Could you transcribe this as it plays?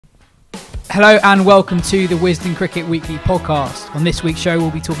Hello and welcome to the Wisden Cricket Weekly Podcast. On this week's show,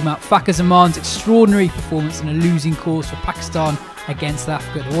 we'll be talking about Fakhar Zaman's extraordinary performance in a losing cause for Pakistan against South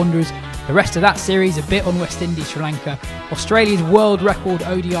Africa, the Wanderers. The rest of that series, a bit on West Indies, Sri Lanka, Australia's world record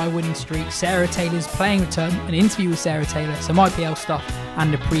ODI winning streak, Sarah Taylor's playing return, an interview with Sarah Taylor, some IPL stuff,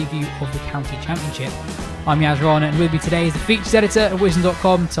 and a preview of the County Championship. I'm Yaz Rana, and with me today is the features editor at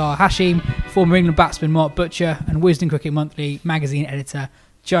Wisden.com, Tahar Hashim, former England batsman Mark Butcher, and Wisden Cricket Monthly magazine editor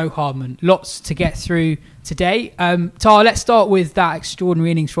Joe Hardman. Lots to get through today. Tahar, let's start with that extraordinary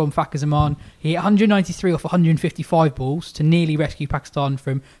innings from Fakhar Zaman. He hit 193 off 155 balls to nearly rescue Pakistan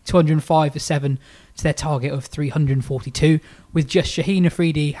from 205 for 7 to their target of 342, with just Shaheen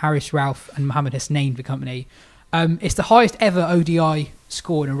Afridi, Haris Rauf and Mohammad Hasnain for company. It's the highest ever ODI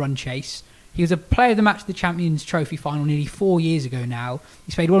score in a run chase. He was a player of the match of the Champions Trophy final nearly 4 years ago now.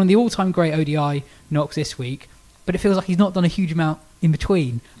 He's played one of the all-time great ODI knocks this week, but it feels like he's not done a huge amount in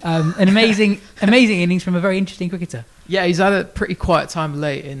between. An amazing innings from a very interesting cricketer. Yeah, he's had a pretty quiet time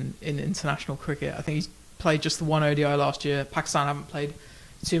late in international cricket. I think he's played just the one ODI last year. Pakistan haven't played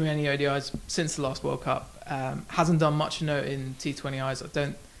too many ODIs since the last World Cup. Hasn't done much to note in T20Is. I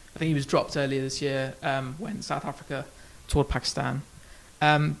think he was dropped earlier this year when South Africa toured Pakistan.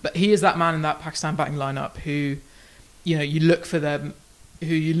 But he is that man in that Pakistan batting lineup who, you look for them.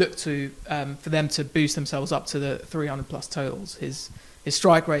 Who you look to for them to boost themselves up to the 300 plus totals. His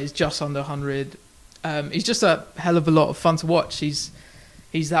strike rate is just under 100. He's just a hell of a lot of fun to watch. He's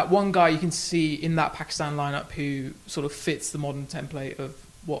that one guy you can see in that Pakistan lineup who sort of fits the modern template of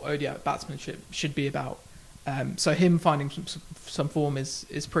what ODI batsmanship should be about. So him finding some form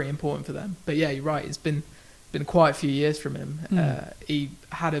is pretty important for them. But yeah, you're right. It's been quite a few years from him. He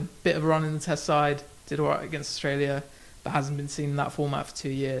had a bit of a run in the Test side, did all right against Australia, but hasn't been seen in that format for 2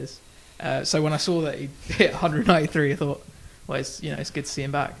 years. So when I saw that he hit 193, I thought, well, it's good to see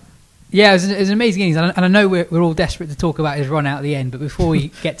him back. Yeah, it was an amazing innings, and I know we're all desperate to talk about his run out at the end, but before we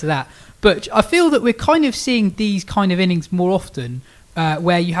get to that, but I feel that we're kind of seeing these kind of innings more often,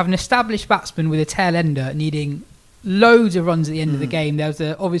 where you have an established batsman with a tail ender needing loads of runs at the end of the game. There was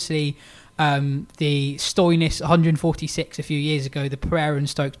obviously the Stoinis 146 a few years ago, the Pereira and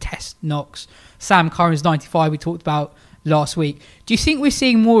Stoke Test knocks, Sam Curran's 95 we talked about last week. Do you think we're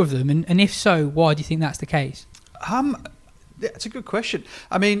seeing more of them? And if so, why do you think that's the case? That's a good question.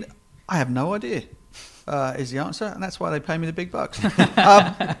 I mean, I have no idea is the answer, and that's why they pay me the big bucks.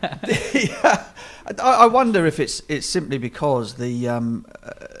 I wonder if it's simply because the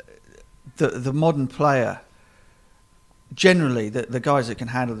modern player, generally the guys that can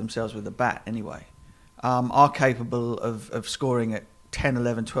handle themselves with the bat anyway, are capable of scoring at 10,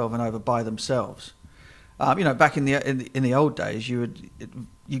 11, 12 and over by themselves. Back in the old days, you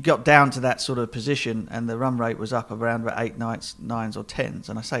got down to that sort of position, and the run rate was up around about 8, 9s or 10s.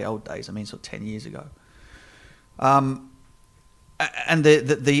 And I say old days, I mean sort of 10 years ago. And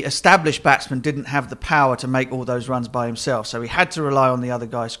the established batsman didn't have the power to make all those runs by himself, so he had to rely on the other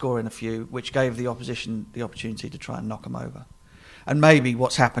guy scoring a few, which gave the opposition the opportunity to try and knock them over. And maybe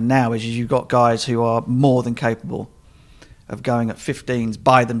what's happened now is you've got guys who are more than capable of going at 15s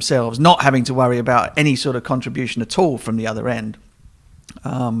by themselves, not having to worry about any sort of contribution at all from the other end,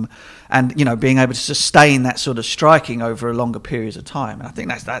 and being able to sustain that sort of striking over a longer periods of time. And I think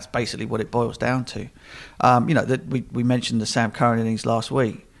that's basically what it boils down to. That we mentioned the Sam Curran innings last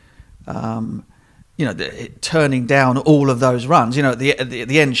week. Turning down all of those runs. At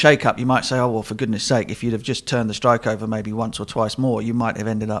the end shake-up, you might say, oh well, for goodness sake, if you'd have just turned the strike over maybe once or twice more, you might have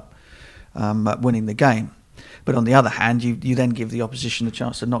ended up winning the game. But on the other hand, you then give the opposition a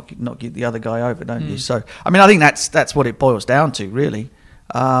chance to knock the other guy over, don't you? So, I mean, I think that's what it boils down to, really.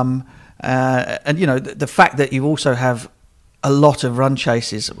 And the fact that you also have a lot of run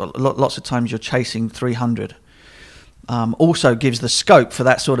chases, lots of times you're chasing 300, also gives the scope for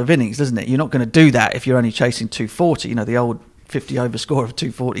that sort of innings, doesn't it? You're not going to do that if you're only chasing 240. The old 50 over score of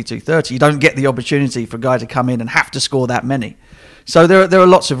 240, 230. You don't get the opportunity for a guy to come in and have to score that many. So there are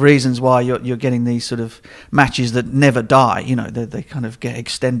lots of reasons why you're getting these sort of matches that never die. They kind of get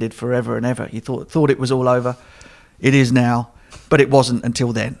extended forever and ever. You thought it was all over. It is now, but it wasn't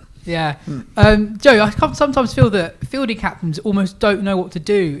until then. Yeah. Joe, I sometimes feel that fielding captains almost don't know what to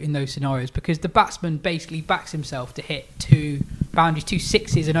do in those scenarios, because the batsman basically backs himself to hit 2 boundaries, 2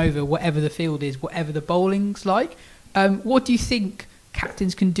 sixes and over, whatever the field is, whatever the bowling's like. What do you think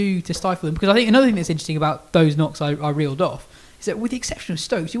captains can do to stifle them? Because I think another thing that's interesting about those knocks I reeled off is that, with the exception of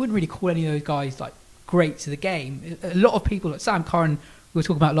Stokes, you wouldn't really call any of those guys like greats of the game. A lot of people, like Sam Curran, we were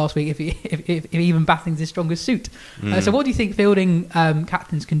talking about last week, if even batting's his strongest suit. So what do you think fielding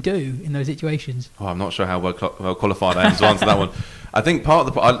captains can do in those situations? I'm not sure how well qualified I am to answer that one. I think part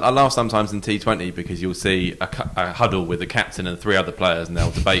of the I laugh sometimes in T20 because you'll see a huddle with the captain and 3 other players, and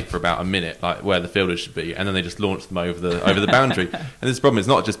they'll debate for about a minute like where the fielders should be, and then they just launch them over the boundary. And this problem is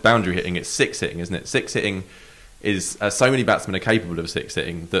not just boundary hitting; it's 6 hitting, isn't it? 6 hitting is so many batsmen are capable of 6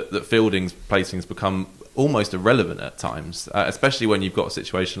 hitting that fielding's placings become almost irrelevant at times, especially when you've got a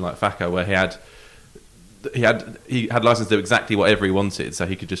situation like Fakhar where he had license to do exactly whatever he wanted, so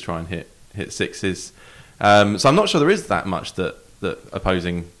he could just try and hit 6s. So I'm not sure there is that much that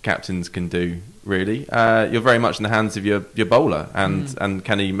opposing captains can do, really. You're very much in the hands of your bowler, and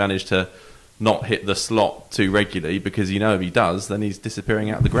can he manage to not hit the slot too regularly, because if he does, then he's disappearing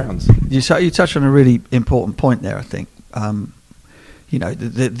out of the grounds. You touch on a really important point there, I think.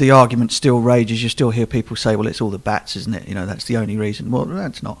 The argument still rages. You still hear people say, well, it's all the bats, isn't it? That's the only reason. Well,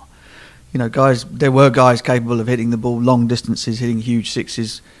 that's not. There were guys capable of hitting the ball long distances, hitting huge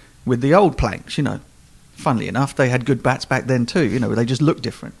 6s with the old planks, Funnily enough, they had good bats back then too. They just look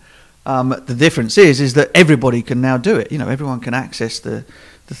different. The difference is that everybody can now do it. Everyone can access the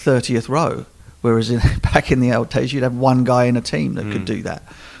 30th row, whereas back in the old days, you'd have one guy in a team that could do that.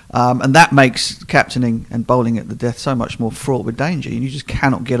 And that makes captaining and bowling at the death so much more fraught with danger. You just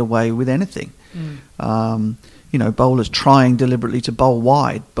cannot get away with anything. Bowlers trying deliberately to bowl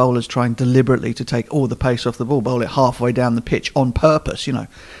wide, bowlers trying deliberately to take all the pace off the ball, bowl it halfway down the pitch on purpose,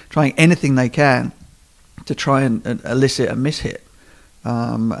 trying anything they can to try and elicit a mishit.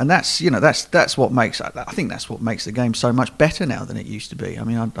 And that's what makes, I think that's what makes the game so much better now than it used to be. I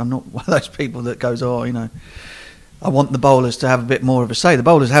mean, I'm not one of those people that goes, I want the bowlers to have a bit more of a say. The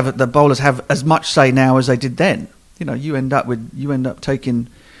bowlers have as much say now as they did then. You end up taking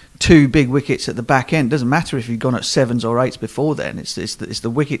 2 big wickets at the back end. Doesn't matter if you've gone at 7s or 8s before then. It's the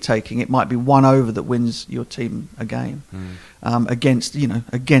wicket taking. It might be 1 over that wins your team a game against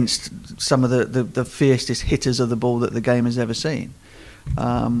some of the fiercest hitters of the ball that the game has ever seen.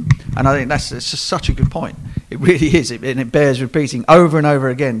 And I think it's just such a good point. It really is, and it bears repeating over and over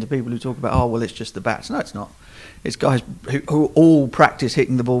again to people who talk about, it's just the bats. No, it's not. It's guys who all practice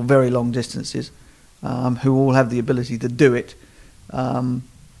hitting the ball very long distances, who all have the ability to do it.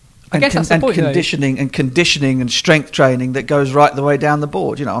 I guess that's the point, conditioning and strength training that goes right the way down the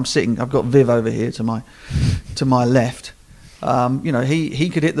board. I've got Viv over here to my left. He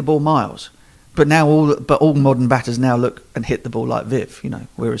could hit the ball miles, but all modern batters now look and hit the ball like Viv.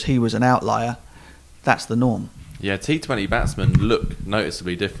 Whereas he was an outlier. That's the norm. Yeah, T20 batsmen look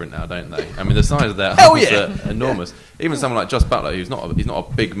noticeably different now, don't they? I mean, the size of their arms are enormous. Even someone like Joss Buttler, he's not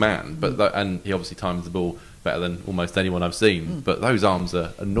a big man, and he obviously times the ball better than almost anyone I've seen. But those arms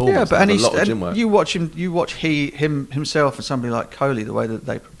are enormous. Yeah, but a lot of gym work. You watch himself and somebody like Kohli, the way that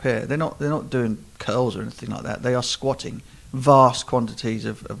they prepare. They're not doing curls or anything like that. They are squatting vast quantities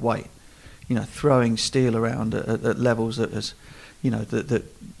of weight. Throwing steel around at levels that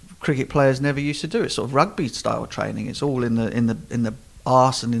cricket players never used to do. It's sort of rugby style training. It's all in the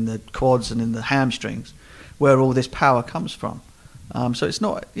arse and in the quads and in the hamstrings, where all this power comes from. So it's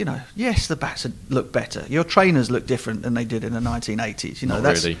not, yes, the bats look better. Your trainers look different than they did in the 1980s. Not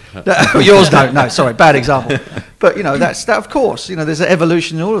really. Yours don't. No, sorry, bad example. But that of course. There's an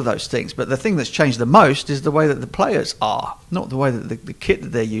evolution in all of those things. But the thing that's changed the most is the way that the players are, not the way that the kit that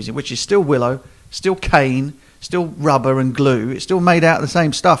they're using, which is still willow, still cane, still rubber and glue. It's still made out of the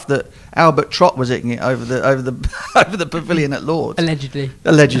same stuff that Albert Trott was hitting it over the pavilion at Lord's. Allegedly.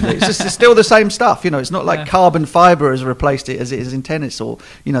 It's still the same stuff. It's not like carbon fibre has replaced it as it is in tennis, or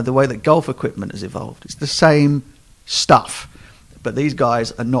the way that golf equipment has evolved. It's the same stuff. But these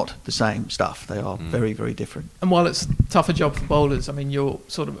guys are not the same stuff. They are very, very different. And while it's a tougher job for bowlers, I mean, your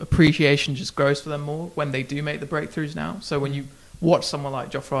sort of appreciation just grows for them more when they do make the breakthroughs now. So when you watch someone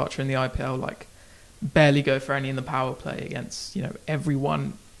like Jofra Archer in the IPL, barely go for any in the power play against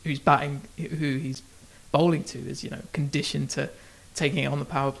everyone who's batting, who he's bowling to is conditioned to taking it on the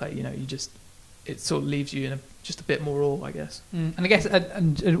power play. It sort of leaves you in just a bit more awe, I guess. And I guess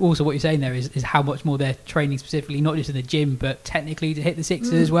and also what you're saying there is how much more they're training specifically, not just in the gym but technically to hit the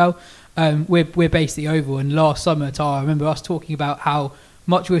 6s as well. We're based at the Oval, and last summer, Tara, I remember us talking about how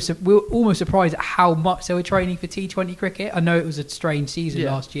much we were almost surprised at how much they were training for T20 cricket. I know it was a strange season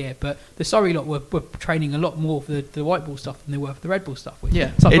last year, but the Surrey lot were training a lot more for the white ball stuff than they were for the red ball stuff.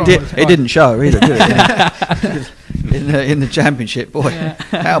 It didn't show either, did it? in the championship, boy,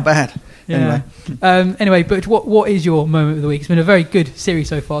 how bad. Anyway, but what is your moment of the week? It's been a very good series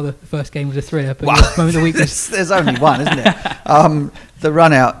so far. The first game was a thriller, but your moment of the week was... There's only one, isn't it? The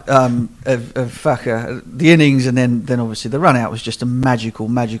run out of Fakhar, the innings, and then obviously the run out was just a magical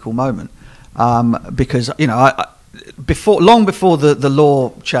moment. Because long before the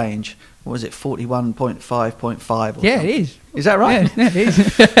law change, what was it, 41.5.5? Yeah, it is. Is that right? Yeah, it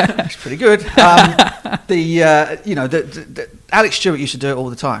is. That's pretty good. Alex Stewart used to do it all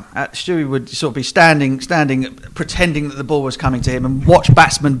the time. Stewie would sort of be standing, pretending that the ball was coming to him, and watch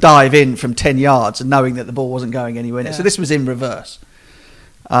batsmen dive in from 10 yards and knowing that the ball wasn't going anywhere. Yeah. So this was in reverse.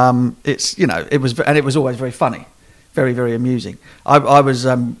 It was always very funny, very, very amusing. I was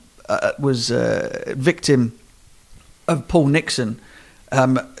victim of Paul Nixon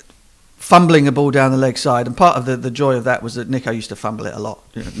fumbling a ball down the leg side, and part of the joy of that was that Nico used to fumble it a lot.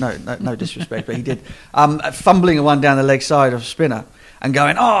 No disrespect, but he did. Fumbling a one down the leg side of a spinner and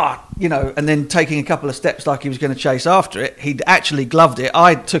going, and then taking a couple of steps like he was going to chase after it. He'd actually gloved it.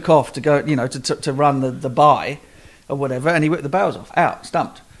 I took off to go, to run the bye or whatever, and he whipped the bails off, out,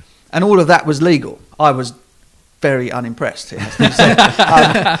 stumped. And all of that was legal. I was very unimpressed. It has to be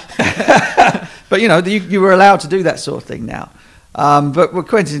said. But you were allowed to do that sort of thing now. But with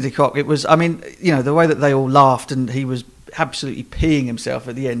Quinton de Kock, it was, the way that they all laughed and he was absolutely peeing himself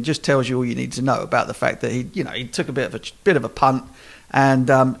at the end just tells you all you need to know about the fact that he took a bit of a punt, and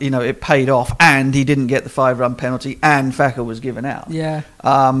it paid off, and he didn't get the 5-run penalty, and Fakhar was given out. Yeah.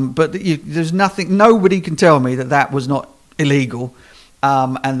 But there's nothing. Nobody can tell me that was not illegal,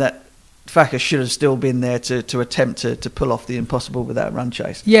 and that Fakhar should have still been there to attempt to pull off the impossible with that run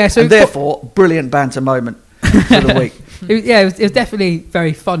chase. Yeah. So and therefore, brilliant banter moment for the week. It was definitely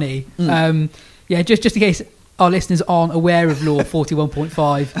very funny. Just in case our listeners aren't aware of law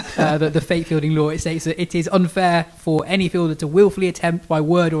 41.5, the fake fielding law, it states that it is unfair for any fielder to willfully attempt by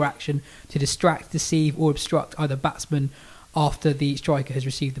word or action to distract, deceive or obstruct either batsman after the striker has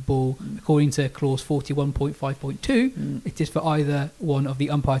received the ball. According to clause 41.5.2, it is for either one of the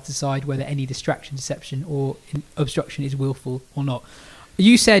umpires to decide whether any distraction, deception or obstruction is willful or not.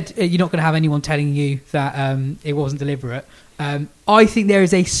 You said you're not going to have anyone telling you that it wasn't deliberate. I think there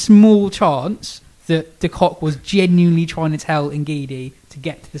is a small chance that de Kock was genuinely trying to tell Ngidi to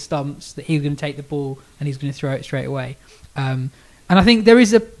get to the stumps, that he was going to take the ball and he's going to throw it straight away. And I think there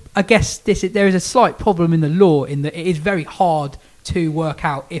is there is a slight problem in the law in that it is very hard to work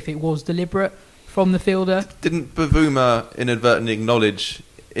out if it was deliberate from the fielder. Didn't Bavuma inadvertently acknowledge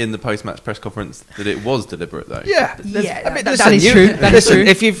in the post-match press conference that it was deliberate, though? That is Listen, true.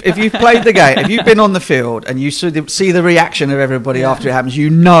 if you've played the game, if you've been on the field and you see the reaction of everybody after it happens, you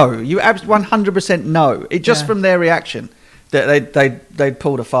 100% know it just from their reaction that they'd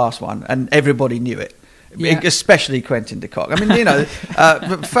pulled a fast one, and everybody knew it. Especially Quinton de Kock.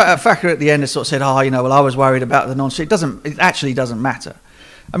 Fakhar at the end has sort of said, I was worried about the non-street. It actually doesn't matter.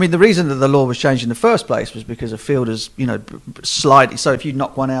 The reason that the law was changed in the first place was because of fielders, sliding. So if you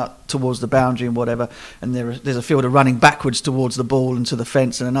knock one out towards the boundary and whatever, and there's a fielder running backwards towards the ball and to the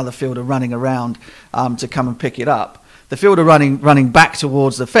fence, and another fielder running around to come and pick it up, the fielder running back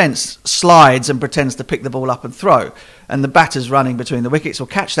towards the fence slides and pretends to pick the ball up and throw, and the batter's running between the wickets will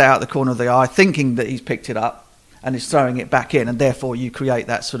catch that out the corner of the eye, thinking that he's picked it up and is throwing it back in, and therefore you create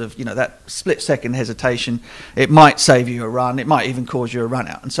that sort of, that split-second hesitation. It might save you a run. It might even cause you a run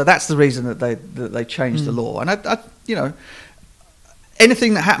out. And so that's the reason that they changed the law. And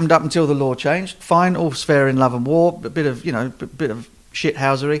anything that happened up until the law changed, fine, all's fair in love and war. A bit of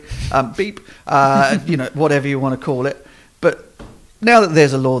shithousery, whatever you want to call it. But now that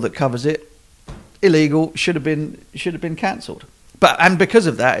there's a law that covers it, illegal should have been cancelled. And because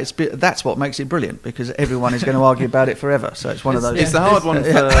of that, that's what makes it brilliant, because everyone is going to argue about it forever. So it's one of those. It's a hard one.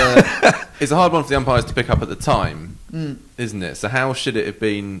 It's a hard one for the umpires to pick up at the time, isn't it? So how should it have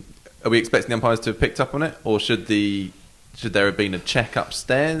been? Are we expecting the umpires to have picked up on it, or should there have been a check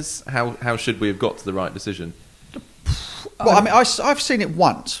upstairs? How should we have got to the right decision? Well, I've seen it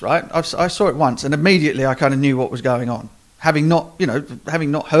once, right? I saw it once, and immediately I kind of knew what was going on, having not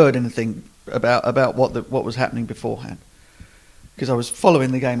heard anything about what was happening beforehand. Because I was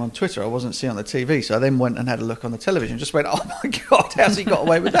following the game on Twitter, I wasn't seeing it on the TV, so I then went and had a look on the television. Just went, oh my God, how's he got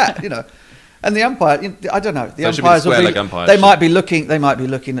away with that? And the umpire, I don't know. The umpires they might be looking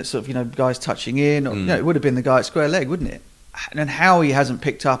at sort of guys touching in, or it would have been the guy at square leg, wouldn't it? And how he hasn't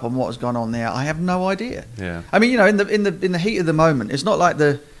picked up on what has gone on there, I have no idea. Yeah. In the heat of the moment, it's not like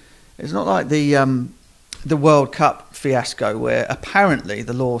the World Cup fiasco, where apparently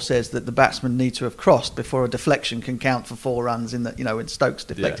the law says that the batsmen need to have crossed before a deflection can count for 4 runs. When Stokes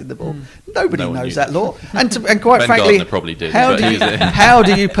deflected the ball, nobody knows that law. And quite Ben frankly, Gardner probably did, how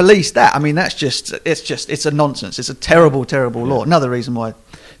do you police that? It's a nonsense. It's a terrible law. Another reason why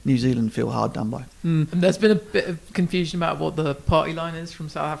New Zealand feel hard done by. And there's been a bit of confusion about what the party line is from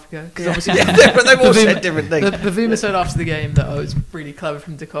South Africa, because obviously they've all said different things. Bavuma said after the game that it's really clever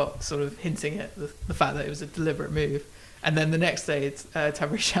from de Kock, sort of hinting at the fact that it was a deliberate move, and then the next day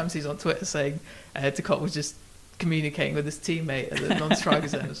Tabriz Shamsi's on Twitter saying de Kock was just communicating with his teammate at the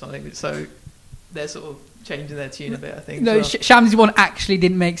non-strikers end or something. So they're sort of changing their tune a bit, I think. No, Shams's one actually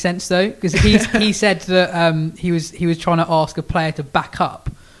didn't make sense though, because he said that he was trying to ask a player to back up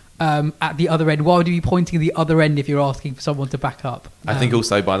at the other end. Why would you be pointing at the other end if you're asking for someone to back up? I think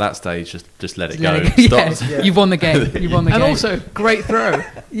also by that stage, just let it go. Yeah. You've won the game. You've won the game. And also, great throw.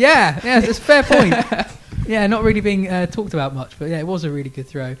 yeah, that's a fair point. Yeah, not really being talked about much, but yeah, it was a really good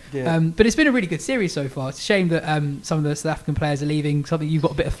throw. Yeah. But it's been a really good series so far. It's a shame that some of the South African players are leaving. Something you've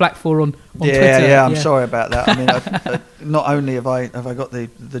got a bit of flack for on Twitter. Yeah, I'm sorry about that. I mean, not only have I got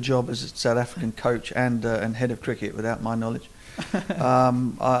the job as a South African coach and head of cricket without my knowledge,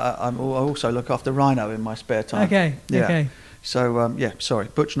 I also look after Rhino in my spare time. Okay. Yeah. Okay. So, sorry,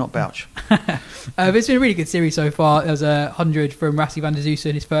 Butch, not Bouch. But it's been a really good series so far. There was 100 from Rassie van der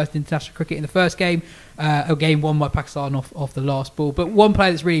Zusen, his first international cricket in the first game. A game won by Pakistan off the last ball. But one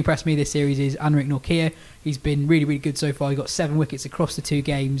player that's really impressed me this series is Anrich Nortje. He's been really, really good so far. He got 7 wickets across the 2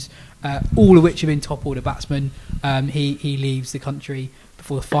 games, all of which have been top order batsmen. He leaves the country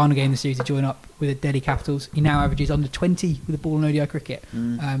before the final game of the series to join up with the Delhi Capitals. He now averages under 20 with the ball in ODI cricket.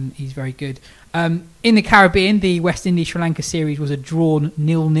 He's very good. In the Caribbean, the West Indies-Sri Lanka series was a drawn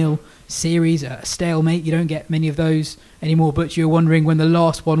 0-0 series, a stalemate. You don't get many of those anymore, but you're wondering when the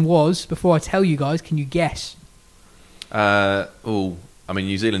last one was. Before I tell you guys, can you guess? I mean,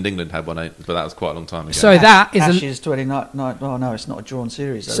 New Zealand, England had one, but that was quite a long time ago. So that is Ashes 29. Oh no, it's not a drawn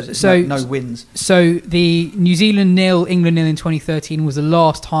series. So no wins. So the New Zealand 0, England 0 in 2013 was the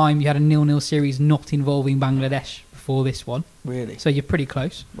last time you had a 0-0 series not involving Bangladesh before this one. Really? So you're pretty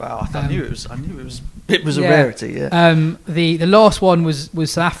close. Wow, I knew it was. It was a rarity. Yeah. The last one was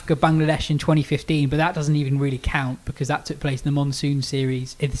South Africa-Bangladesh in 2015, but that doesn't even really count because that took place in the monsoon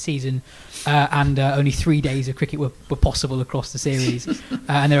series in the season, and only 3 days of cricket were possible across the series,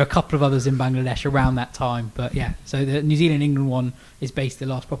 and there are a couple of others in Bangladesh around that time. But yeah, so the New Zealand-England one is basically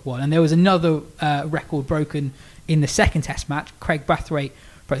the last proper one, and there was another record broken in the second Test match. Craig Brathwaite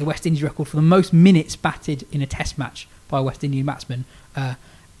broke the West Indies record for the most minutes batted in a Test match by a West Indian batsman.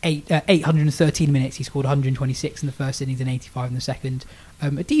 813 minutes. He scored 126 in the first innings and 85 in the second.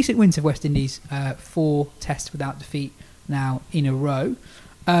 A decent win for West Indies. 4 tests without defeat now in a row.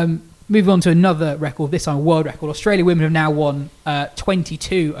 Moving on to another record, this time a world record. Australia women have now won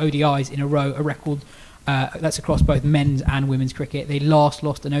 22 ODIs in a row, a record that's across both men's and women's cricket. They last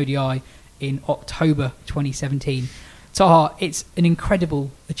lost an ODI in October 2017. Taha, it's an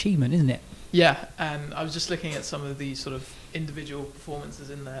incredible achievement, isn't it? Yeah, and I was just looking at some of the sort of individual performances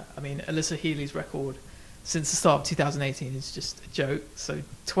in there. I mean, Alyssa Healy's record since the start of 2018 is just a joke. So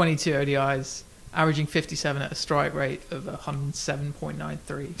 22 ODIs, averaging 57 at a strike rate of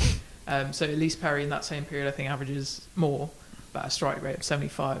 107.93. So Elise Perry in that same period, I think, averages more, but a strike rate of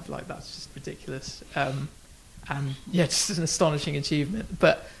 75. Like, that's just ridiculous. And yeah, just an astonishing achievement.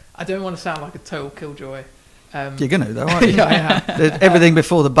 But I don't want to sound like a total killjoy. You're going to, though, aren't you? Yeah, I am. Everything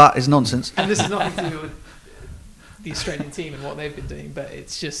before the but is nonsense. And this is nothing to do with the Australian team and what they've been doing, but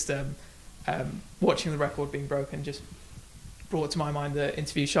it's just watching the record being broken just brought to my mind the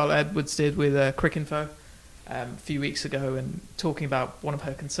interview Charlotte Edwards did with Cricinfo a few weeks ago, and talking about one of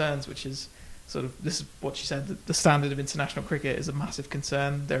her concerns, which is sort of, this is what she said, that the standard of international cricket is a massive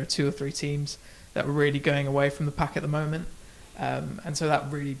concern. There are 2 or 3 teams that are really going away from the pack at the moment, and so that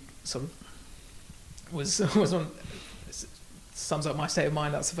really sort of was on. Sums up my state of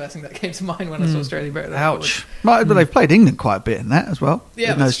mind. That's the first thing that came to mind when I saw Australia break that. Ouch! But they've played England quite a bit in that as well.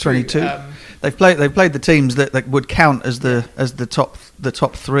 Yeah, in those 22. They've played the teams that would count as the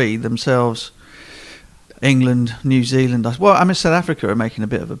top 3 themselves. England, New Zealand. Well, I mean, South Africa are making a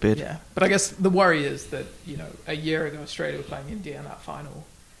bit of a bid. Yeah, but I guess the worry is that, you know, a year ago Australia were playing India in that final,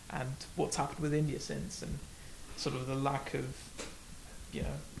 and what's happened with India since, and sort of the lack of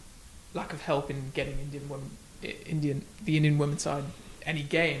help in getting the Indian women's side any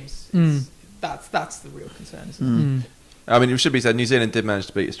games. That's the real concern, isn't it? I mean, it should be said, New Zealand did manage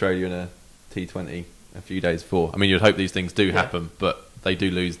to beat Australia in a T20 a few days before. I mean, you'd hope these things do happen, but they do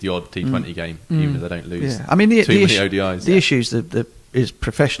lose the odd T20 game, even if they don't lose I mean, too many ODIs. The issues that is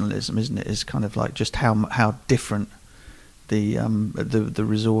professionalism, isn't it? Is kind of like just how different the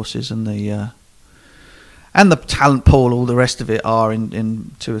resources and the talent pool, all the rest of it, are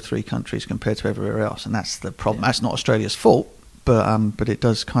in 2 or 3 countries compared to everywhere else, and that's the problem. That's not Australia's fault, but it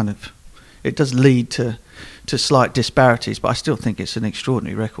does lead to slight disparities. But I still think it's an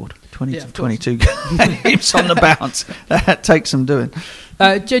extraordinary record. 22 games on the bounce. That takes some doing.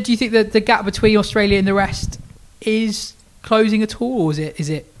 Jed, do you think that the gap between Australia and the rest is closing at all, or is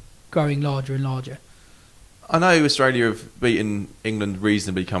it growing larger and larger? I know Australia have beaten England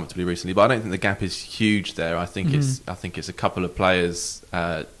reasonably comfortably recently, but I don't think the gap is huge there. I think it's a couple of players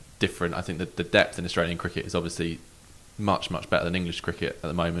different. I think that the depth in Australian cricket is obviously much better than English cricket at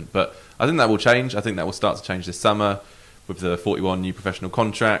the moment. But I think that will change. I think that will start to change this summer with the 41 new professional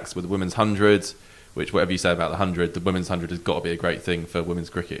contracts, with the women's 100, which, whatever you say about the 100, the women's 100 has got to be a great thing for women's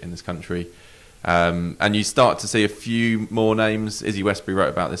cricket in this country. And you start to see a few more names. Izzy Westbury wrote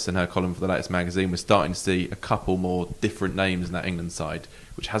about this in her column for the latest magazine. We're starting to see a couple more different names in that England side,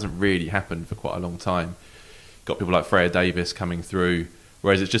 which hasn't really happened for quite a long time. Got people like Freya Davis coming through,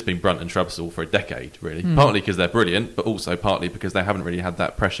 whereas it's just been Brunt and Trubsall for a decade, really. Partly because they're brilliant, but also partly because they haven't really had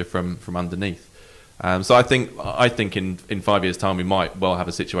that pressure from underneath. So I think in 5 years' time we might well have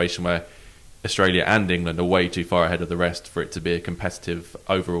a situation where Australia and England are way too far ahead of the rest for it to be a competitive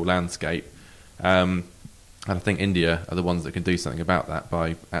overall landscape. And I think India are the ones that can do something about that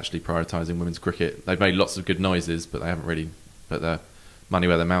by actually prioritising women's cricket. They've made lots of good noises, but they haven't really put their money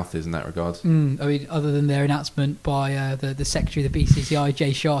where their mouth is in that regard. I mean, other than their announcement by the Secretary of the BCCI,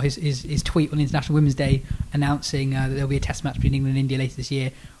 Jay Shah, his tweet on International Women's Day announcing that there'll be a test match between England and India later this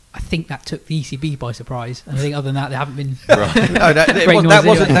year, I think that took the ECB by surprise. And I think other than that, there haven't been. Right. No,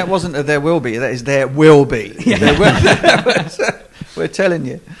 that wasn't a there will be. That is there will be. Yeah. We're telling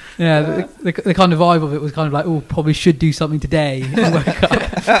you. Yeah, the kind of vibe of it was kind of like, oh, probably should do something today. And woke up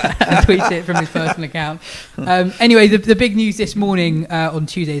and tweeted it from his personal account. Anyway, the big news this morning on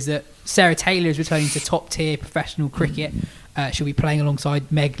Tuesday is that Sarah Taylor is returning to top tier professional cricket. She'll be playing alongside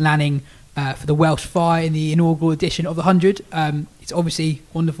Meg Lanning for the Welsh Fire in the inaugural edition of the 100. It's obviously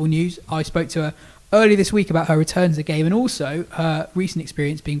wonderful news. I spoke to her earlier this week about her return to the game and also her recent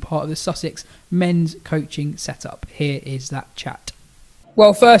experience being part of the Sussex men's coaching setup. Here is that chat.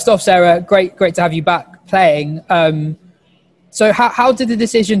 Well, first off, Sarah, great to have you back playing. So how did the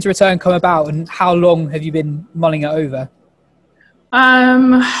decision to return come about, and how long have you been mulling it over? I'd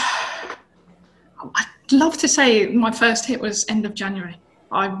love to say my first hit was end of January.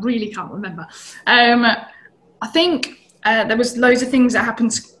 I really can't remember. I think there was loads of things that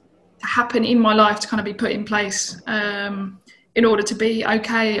happen in my life to kind of be put in place in order to be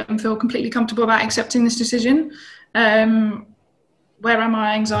okay and feel completely comfortable about accepting this decision. Where am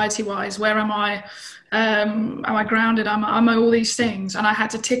I anxiety-wise? Where am I? Am I grounded? Am I all these things? And I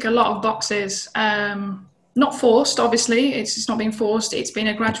had to tick a lot of boxes. Not forced, obviously. It's not been forced. It's been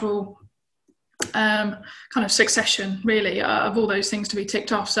a gradual kind of succession, really, of all those things to be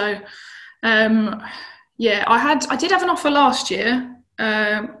ticked off. So, yeah, I did have an offer last year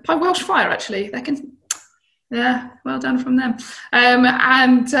by Welsh Fire, actually. Well done from them.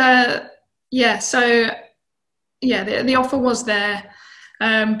 The offer was there,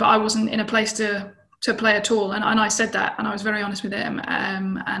 but I wasn't in a place to play at all, and I said that, and I was very honest with him,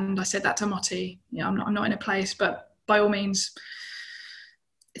 and I said that to Motti. I'm not in a place, but by all means,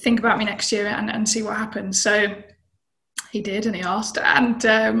 think about me next year and see what happens. So he did, and he asked, and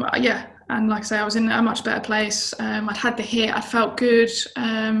and like I say, I was in a much better place. I'd had the hit, I felt good.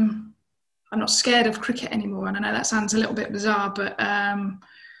 I'm not scared of cricket anymore, and I know that sounds a little bit bizarre, but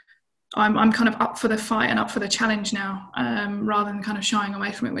I'm kind of up for the fight and up for the challenge now, rather than kind of shying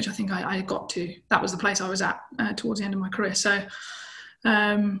away from it, which I think I got to. That was the place I was at towards the end of my career. So,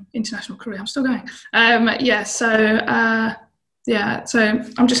 international career, I'm still going. So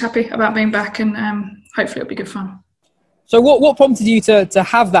I'm just happy about being back, and hopefully it'll be good fun. So what prompted you to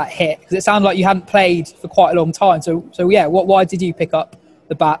have that hit? Because it sounded like you hadn't played for quite a long time. So why did you pick up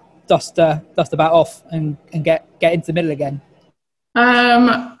the bat, dust the bat off, and get into the middle again?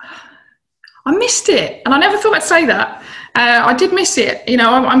 I missed it, and I never thought I'd say that. I did miss it.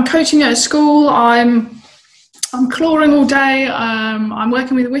 I'm coaching at a school. I'm clawing all day. I'm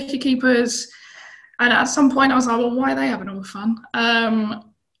working with wicket keepers, and at some point I was like, well, why are they having all the fun? I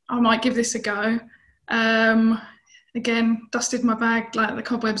might give this a go. Again, dusted my bag, like the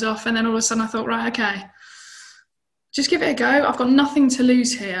cobwebs off, and then all of a sudden I thought, right, okay, just give it a go. I've got nothing to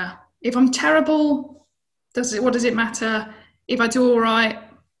lose here. If I'm terrible, what does it matter? If I do all right,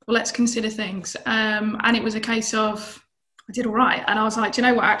 well, let's consider things. And it was a case of, I did all right. And I was like, do you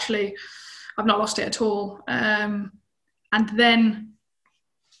know what, actually, I've not lost it at all. And then,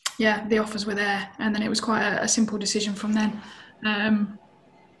 the offers were there. And then it was quite a simple decision from then.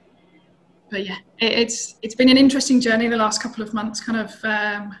 But yeah, it's been an interesting journey the last couple of months, kind of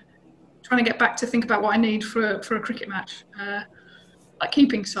trying to get back to think about what I need for a cricket match. Like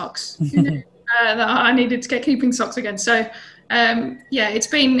keeping socks. That I needed to get keeping socks again. So, it's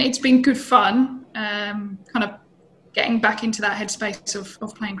been good fun, kind of getting back into that headspace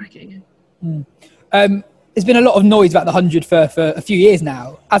of playing cricket again. There's been a lot of noise about the 100 for a few years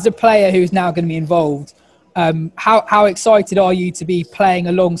now. As a player who's now going to be involved, How excited are you to be playing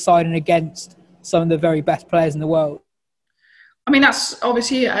alongside and against some of the very best players in the world? I mean, that's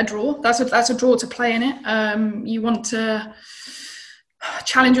obviously a draw. That's a draw to play in it. You want to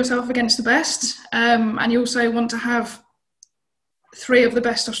challenge yourself against the best, and you also want to have 3 of the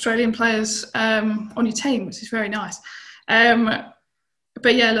best Australian players on your team, which is very nice.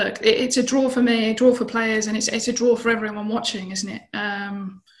 But yeah, look, it's a draw for me, a draw for players, and it's a draw for everyone watching, isn't it?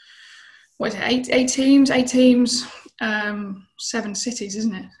 What is it? 8 teams, 7 cities,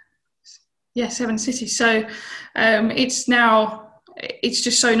 isn't it? Yeah, 7 cities. So it's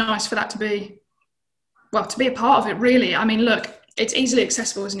just so nice for that to be a part of it, really. I mean, look, it's easily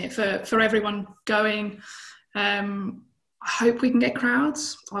accessible, isn't it, for everyone going. I hope we can get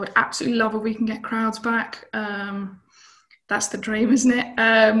crowds. I would absolutely love if we can get crowds back. That's the dream, isn't it?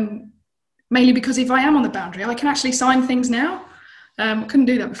 Mainly because if I am on the boundary, I can actually sign things now. I couldn't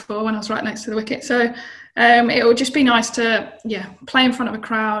do that before when I was right next to the wicket. So it would just be nice to, play in front of a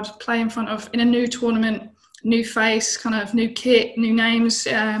crowd, play in a new tournament, new face, kind of new kit, new names.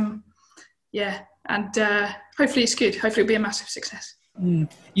 And hopefully it's good. Hopefully it'll be a massive success.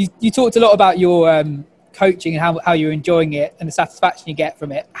 You talked a lot about your coaching and how you're enjoying it and the satisfaction you get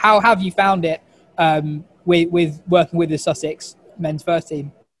from it. How have you found it with working with the Sussex men's first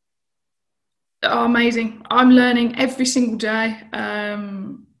team? Oh, amazing. I'm learning every single day.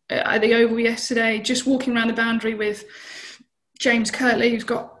 At the Oval yesterday, just walking around the boundary with James Kirtley, who's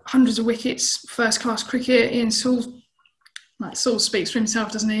got hundreds of wickets, first-class cricket. Ian Saul speaks for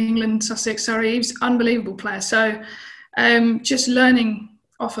himself, doesn't he? England, Sussex, sorry. He's an unbelievable player. So just learning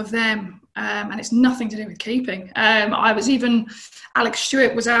off of them, and it's nothing to do with keeping. Alex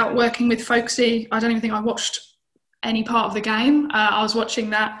Stewart was out working with Folksy. I don't even think I watched any part of the game. I was watching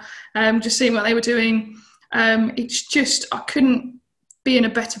that, just seeing what they were doing. It's just, I couldn't be in a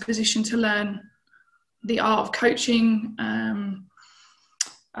better position to learn the art of coaching.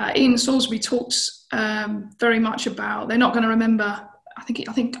 Ian Salisbury talks very much about, they're not going to remember, I think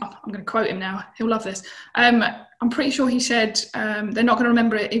I'm going to quote him now, he'll love this. I'm pretty sure he said they're not going to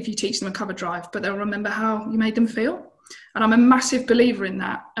remember it if you teach them a cover drive, but they'll remember how you made them feel. And I'm a massive believer in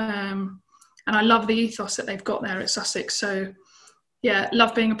that. And I love the ethos that they've got there at Sussex. So, yeah,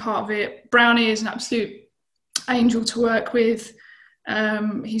 love being a part of it. Brownie is an absolute angel to work with.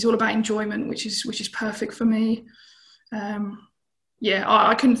 He's all about enjoyment, which is perfect for me.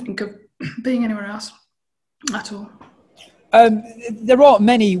 I couldn't think of being anywhere else at all. There aren't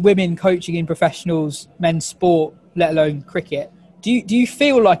many women coaching in professionals, men's sport, let alone cricket. Do you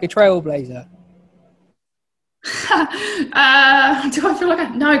feel like a trailblazer? Do I feel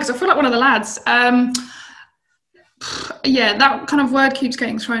like no? Because I feel like one of the lads. That kind of word keeps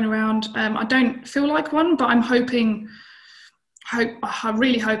getting thrown around. I don't feel like one, but I'm I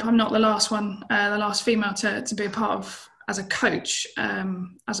really hope I'm not the last one, the last female to be a part of as a coach,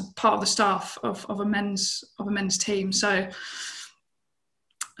 as a part of the staff of a men's team. So,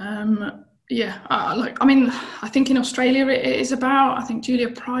 I think in Australia it is about. I think Julia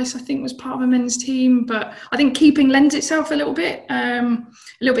Price, was part of a men's team, but I think keeping lends itself a little bit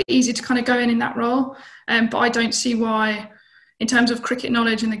easier to kind of go in that role. But I don't see why, in terms of cricket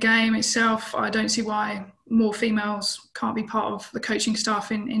knowledge and the game itself, I don't see why more females can't be part of the coaching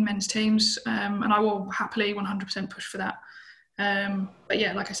staff in men's teams. And I will happily 100% push for that. But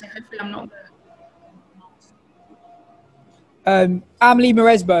yeah, like I say, hopefully I'm not there. Amelie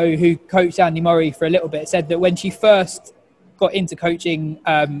Maresbo, who coached Andy Murray for a little bit, said that when she first got into coaching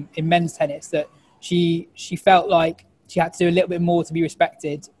in men's tennis, that she felt like she had to do a little bit more to be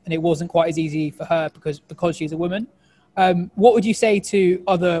respected, and it wasn't quite as easy for her because she's a woman. What would you say to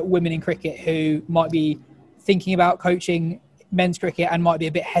other women in cricket who might be thinking about coaching men's cricket and might be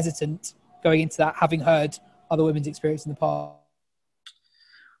a bit hesitant going into that, having heard other women's experience in the past?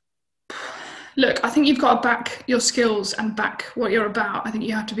 Look, I think you've got to back your skills and back what you're about. I think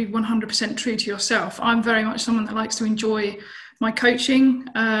you have to be 100% true to yourself. I'm very much someone that likes to enjoy my coaching.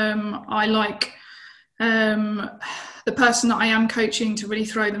 I like the person that I am coaching to really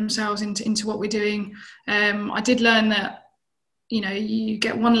throw themselves into what we're doing. I did learn that, you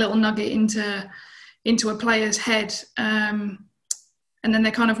get one little nugget into a player's head, and then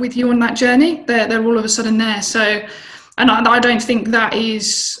they're kind of with you on that journey. They're all of a sudden there. So, and I don't think that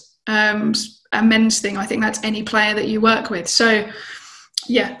is a men's thing. I think that's any player that you work with. So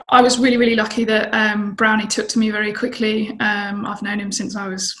yeah, I was really, really lucky that Brownie took to me very quickly. I've known him since I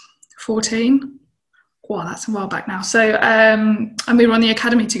was 14. Wow, that's a while back now. So, and we were on the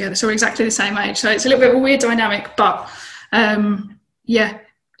academy together, so we're exactly the same age. So it's a little bit of a weird dynamic, but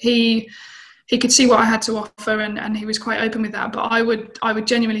he he could see what I had to offer, and he was quite open with that. But I would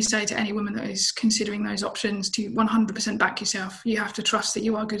genuinely say to any woman that is considering those options to 100% back yourself. You have to trust that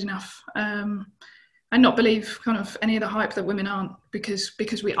you are good enough, and not believe kind of any of the hype that women aren't, because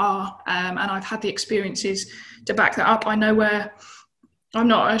we are. And I've had the experiences to back that up. I know where. I'm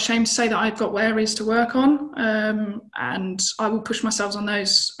not ashamed to say that I've got areas to work on, and I will push myself on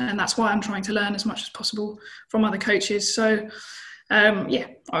those, and that's why I'm trying to learn as much as possible from other coaches. So, I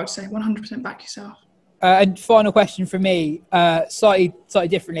would say 100% back yourself. And final question from me, slightly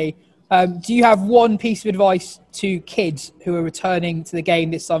differently. Do you have one piece of advice to kids who are returning to the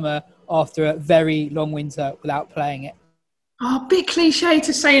game this summer after a very long winter without playing it? Oh, a bit cliche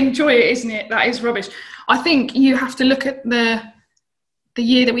to say enjoy it, isn't it? That is rubbish. I think you have to look at the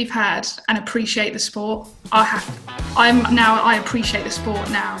year that we've had and appreciate the sport. I appreciate the sport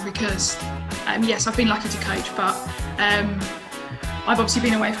now because, yes, I've been lucky to coach, but I've obviously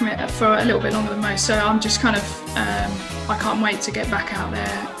been away from it for a little bit longer than most. So I'm just kind of, I can't wait to get back out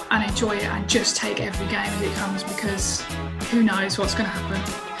there and enjoy it and just take every game as it comes, because who knows what's going to happen?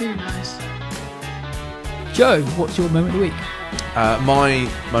 Who knows? Joe, what's your moment of the week? My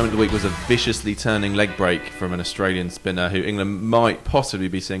moment of the week was a viciously turning leg break from an Australian spinner who England might possibly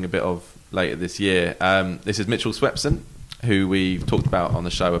be seeing a bit of later this year. This is Mitchell Swepson, who we've talked about on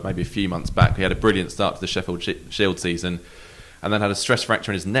the show maybe a few months back. He had a brilliant start to the Sheffield Shield season and then had a stress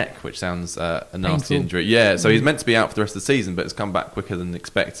fracture in his neck, which sounds a nasty injury. Yeah, so he's meant to be out for the rest of the season, but it's come back quicker than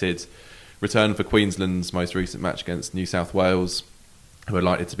expected. Returned for Queensland's most recent match against New South Wales, who are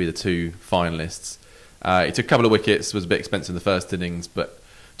likely to be the two finalists. He took a couple of wickets, was a bit expensive in the first innings, but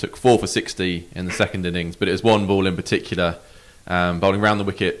took 4 for 60 in the second innings. But it was one ball in particular, bowling round the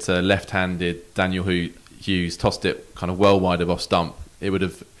wicket to left-handed Daniel Hughes, tossed it kind of well wide of off stump. It would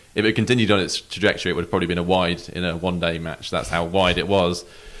have, if it continued on its trajectory, it would have probably been a wide in a one-day match. That's how wide it was.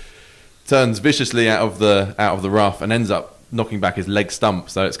 Turns viciously out of the rough and ends up knocking back his leg stump,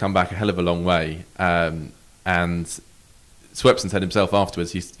 so it's come back a hell of a long way. And Swepson said himself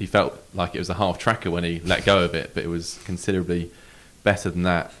afterwards he felt like it was a half tracker when he let go of it, but it was considerably better than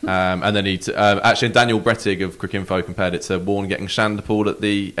that. And then actually Daniel Brettig of Cricinfo compared it to Warne getting Shandapalled at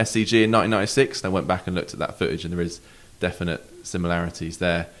the SCG in 1996. They went back and looked at that footage, and there is definite similarities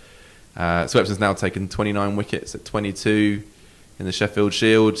there. Swepson's now taken 29 wickets at 22 in the Sheffield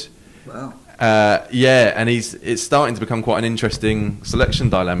Shield. Wow. And it's starting to become quite an interesting selection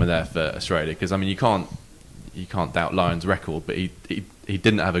dilemma there for Australia, because I mean you can't doubt Lyon's record, but he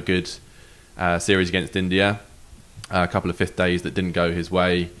didn't have a good series against India. A couple of fifth days that didn't go his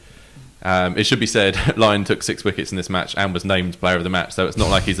way. It should be said, Lyon took 6 wickets in this match and was named player of the match, so it's not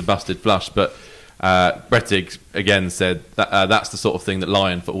like he's a busted flush. But Brettig again said that that's the sort of thing that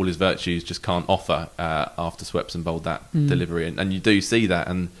Lyon, for all his virtues, just can't offer after Swepson bowled that delivery. And you do see that.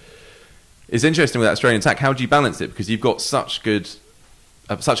 And it's interesting with that Australian attack. How do you balance it? Because you've got such a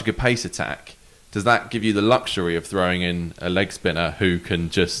good pace attack. Does that give you the luxury of throwing in a leg spinner who can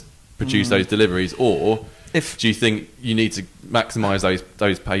just produce those deliveries, or do you think you need to maximise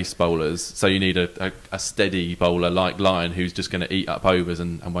those pace bowlers? So you need a steady bowler like Lyon who's just going to eat up overs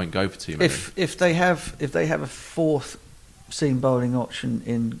and won't go for too many. If they have a fourth seam bowling option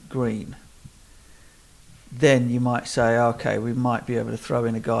in Green, then you might say, okay, we might be able to throw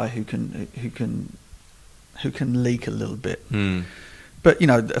in a guy who can leak a little bit. But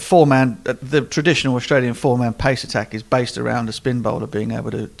the traditional Australian 4-man pace attack is based around a spin bowler being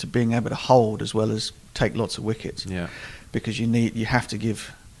able to hold as well as take lots of wickets. Yeah, because you have to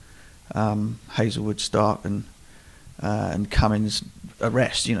give Hazelwood, Stark, and Cummins a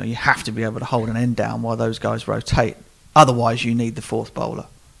rest. You have to be able to hold an end down while those guys rotate. Otherwise, you need the fourth bowler,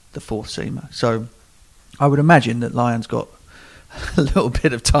 the fourth seamer. So, I would imagine that Lyon's got a little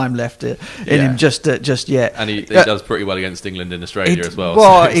bit of time left in him just yet, and he does pretty well against England and Australia as well.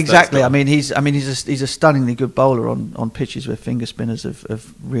 Well, so exactly. I mean, he's a stunningly good bowler on pitches where finger spinners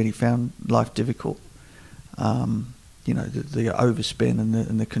have really found life difficult. The overspin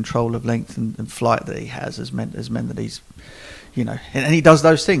and the control of length and flight that he has meant that he's, and he does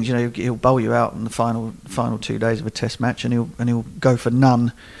those things. He'll bowl you out in the final 2 days of a Test match, and he'll go for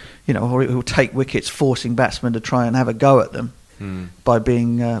none, or he'll take wickets, forcing batsmen to try and have a go at them. By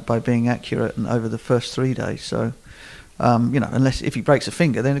being accurate and over the first 3 days. So, unless if he breaks a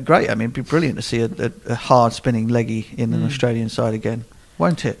finger, then great. I mean, it'd be brilliant to see a hard spinning leggy in an Australian side again,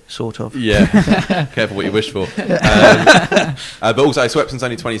 won't it? Sort of. Yeah. Careful what you wish for. But also, Swepson's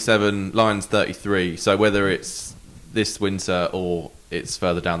only 27, Lyon's 33. So whether it's this winter or it's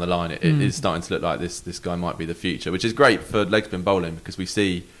further down the line, it is starting to look like this guy might be the future, which is great for leg spin bowling, because we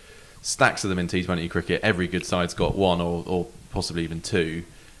see stacks of them in T20 cricket. Every good side's got one or possibly even two.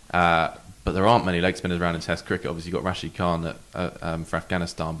 But But there aren't many leg spinners around in Test cricket. Obviously, you've got Rashid Khan for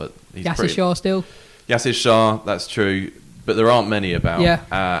Afghanistan, but he's Yasir Shah still. Yasir Shah, that's true. But there aren't many about. Yeah.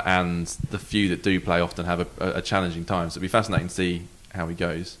 And the few that do play often have a challenging time. So it'd be fascinating to see how he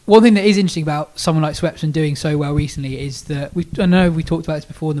goes. One thing that is interesting about someone like Swepson doing so well recently is that I know we talked about this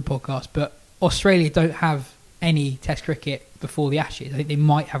before in the podcast, but Australia don't have any Test cricket before the Ashes. I think they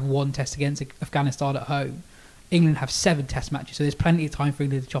might have one Test against Afghanistan at home. England have 7 Test matches, so there's plenty of time for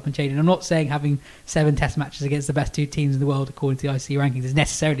England to chop and change. And I'm not saying having 7 Test matches against the best 2 teams in the world, according to the ICC rankings, is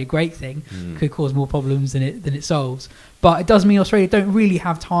necessarily a great thing. Could cause more problems than it solves. But it does mean Australia don't really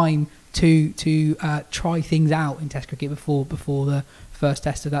have time to try things out in Test cricket before the first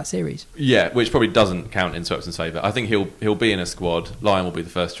Test of that series. Yeah, which probably doesn't count in Swepson's favour. I think he'll be in a squad. Lyon will be the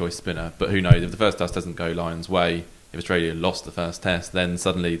first choice spinner, but who knows, if the first Test doesn't go Lyon's way, if Australia lost the first Test, then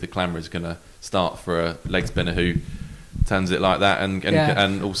suddenly the clamour is going to start for a leg spinner who turns it like that.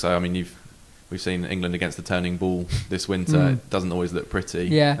 And also, I mean, we've seen England against the turning ball this winter. It doesn't always look pretty.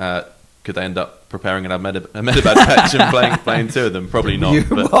 Yeah. Could they end up preparing an Ahmedabad patch and playing 2 of them? Probably not.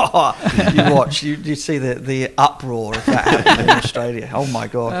 You see the uproar of that happening in Australia. Oh my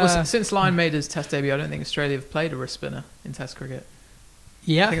God! Since Lyon made his Test debut, I don't think Australia have played a wrist spinner in Test cricket.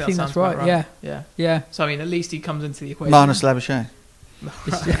 Yeah, I think that's right. Yeah. So I mean, at least he comes into the equation. Marnus Labuschagne.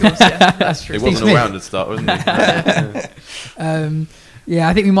 That's true. It wasn't a rounded start, wasn't it? Yeah,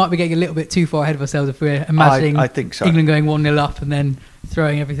 I think we might be getting a little bit too far ahead of ourselves if we're imagining I think so. England going 1-0 up and then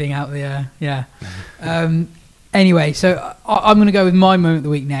throwing everything out the air. Yeah. Anyway, so I'm going to go with my moment of the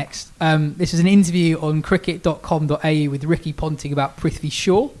week next. This is an interview on cricket.com.au with Ricky Ponting about Prithvi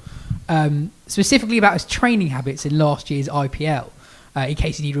Shaw, specifically about his training habits in last year's IPL. In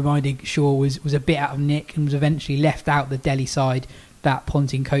case you need reminding, Shaw was a bit out of nick and was eventually left out the Delhi side that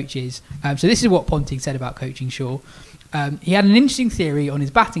Ponting coaches. So this is what Ponting said about coaching Shaw. He had an interesting theory on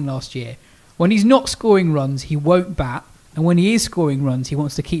his batting last year. When he's not scoring runs, he won't bat, and when he is scoring runs, he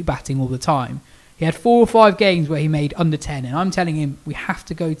wants to keep batting all the time. He had 4 or 5 games where he made under 10, and I'm telling him, we have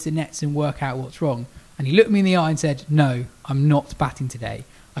to go to the nets and work out what's wrong. And he looked me in the eye and said, no, I'm not batting today.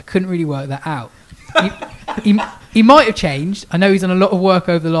 I couldn't really work that out. He might have changed. I know he's done a lot of work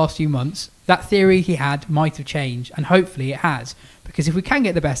over the last few months. That theory he had might have changed, and hopefully it has, because if we can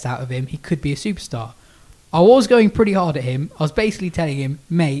get the best out of him, he could be a superstar. I was going pretty hard at him. I was basically telling him,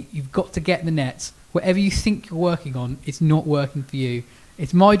 mate, you've got to get in the nets. Whatever you think you're working on, it's not working for you.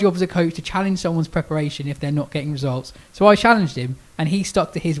 It's my job as a coach to challenge someone's preparation if they're not getting results. So I challenged him, and he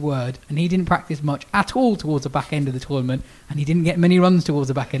stuck to his word, and he didn't practice much at all towards the back end of the tournament, and he didn't get many runs towards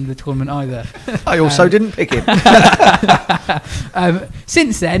the back end of the tournament either. I also didn't pick him.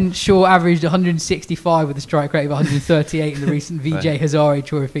 Since then, Shaw averaged 165 with a strike rate of 138 in the recent Vijay Hazare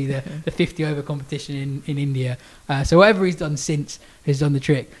Trophy, the 50-over competition in India. So whatever he's done since has done the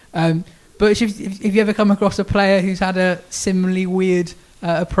trick. But if you ever come across a player who's had a similarly weird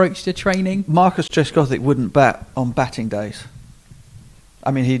approach to training? Marcus Trescothick wouldn't bat on batting days.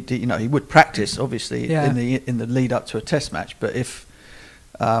 I mean, he would practice obviously in the lead up to a Test match, but if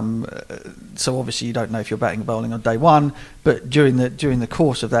so obviously you don't know if you're batting or bowling on day one. But during the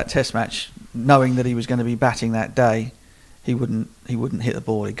course of that Test match, knowing that he was going to be batting that day, he wouldn't hit the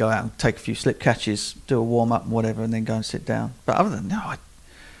ball. He'd go out and take a few slip catches, do a warm up and whatever, and then go and sit down. But other than that,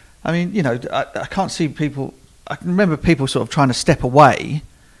 I mean, I can't see people. I can remember people sort of trying to step away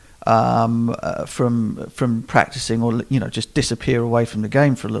from practicing, or just disappear away from the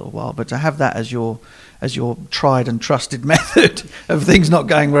game for a little while. But to have that as your tried and trusted method of things not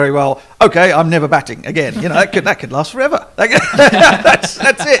going very well, okay, I'm never batting again. That could last forever. That's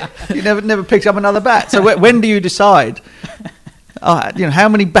it. You never picked up another bat. So when do you decide? How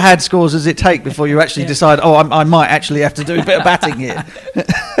many bad scores does it take before you actually decide? Oh, I might actually have to do a bit of batting here.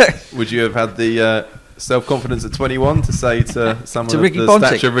 Would you have had the self-confidence at 21 to say to someone of the Ponting.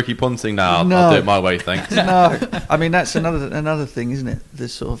 stature of Ricky Ponting, no, I'll do it my way, thanks? No, I mean that's another thing, isn't it?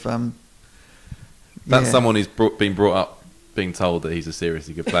 This sort of that's someone who's been brought up being told that he's a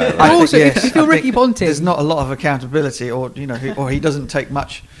seriously good player. Right? Also, if you're Ricky Ponting, there's not a lot of accountability, or he doesn't take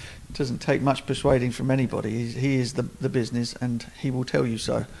much persuading from anybody. He is the business, and he will tell you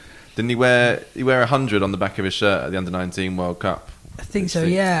so. Didn't he wear 100 on the back of his shirt at the Under-19 World Cup? I think so,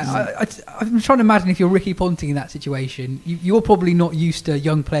 yeah. I'm trying to imagine if you're Ricky Ponting in that situation, you're probably not used to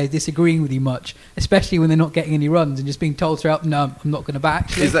young players disagreeing with you much, especially when they're not getting any runs and just being told throughout, no, I'm not going to bat.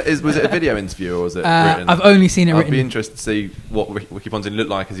 Actually. Was it a video interview or was it written? I've only seen it written. I'd be interested to see what Ricky Ponting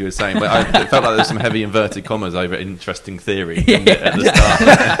looked like, as you were saying, but it felt like there was some heavy inverted commas over interesting theory at the start.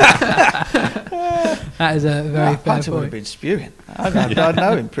 That is a very fair point. Would have been spewing. I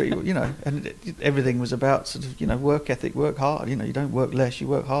know him pretty well, and everything was about sort of, work ethic, work hard. You don't work less, you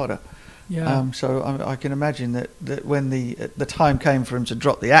work harder. Yeah. So I can imagine that when the time came for him to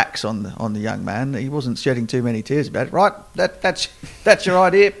drop the axe on the young man, he wasn't shedding too many tears about it. Right, that's your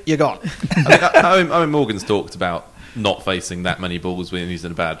idea. You're gone. I mean, Morgan's talked about not facing that many balls when he's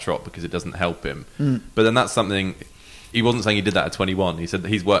in a bad trot because it doesn't help him. But then that's something. He wasn't saying he did that at 21. He said that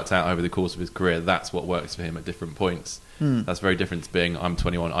he's worked out over the course of his career that's what works for him at different points. That's very different to being, I'm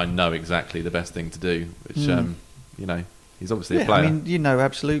 21, I know exactly the best thing to do, which, you know, he's obviously a player. I mean, you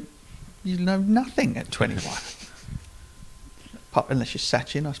know nothing at 21. Unless you're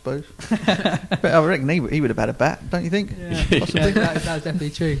Sachin, I suppose. But I reckon he would have had a bat, don't you think? Yeah, possibly. That's definitely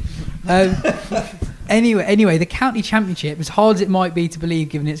true. Anyway, the county championship, as hard as it might be to believe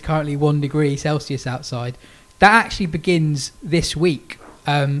given it's currently 1 degree Celsius outside, that actually begins this week.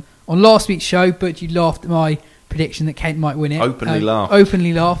 On last week's show, Butch, you laughed at my prediction that Kent might win it.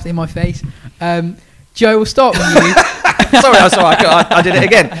 Openly laughed in my face. Joe, we'll start with you. sorry, I did it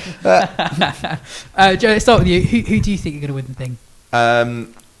again. Joe, let's start with you. Who do you think are going to win the thing?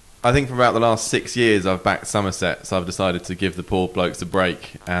 I think for about the last 6 years I've backed Somerset, so I've decided to give the poor blokes a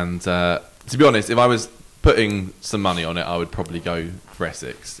break. And to be honest, if I was putting some money on it, I would probably go for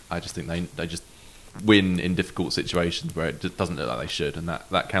Essex. I just think they just win in difficult situations where it just doesn't look like they should, and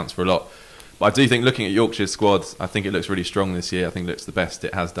that counts for a lot. But I do think, looking at Yorkshire's squad, I think it looks really strong this year. I think it looks the best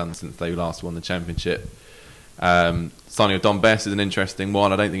it has done since they last won the championship. Signing of Don Bess is an interesting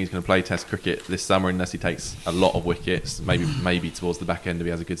one. I don't think he's going to play Test cricket this summer unless he takes a lot of wickets, maybe towards the back end if he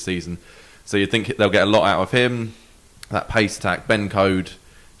has a good season. So you'd think they'll get a lot out of him. That pace attack, Ben Code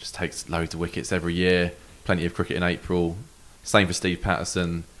just takes loads of wickets every year. Plenty of cricket in April. Same for Steve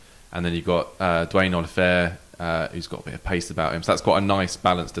Patterson. And then you've got Dwayne Oliver, who's got a bit of pace about him. So that's quite a nice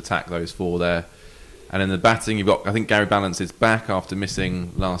balanced attack, those four there. And in the batting, you've got, I think Gary Balance is back after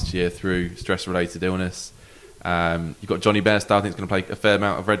missing last year through stress-related illness. You've got Johnny Bairstow, I think, is going to play a fair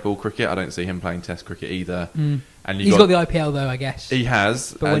amount of red ball cricket. I don't see him playing Test cricket either. And he's got the IPL though, I guess. He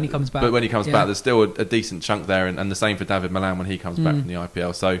has. But when he comes back. There's still a decent chunk there. And the same for David Malan when he comes back from the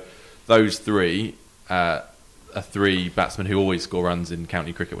IPL. So those three are three batsmen who always score runs in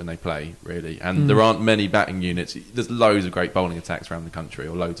county cricket when they play, really. And there aren't many batting units. There's loads of great bowling attacks around the country,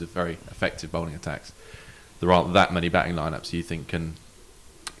 or loads of very effective bowling attacks. There aren't that many batting lineups you think can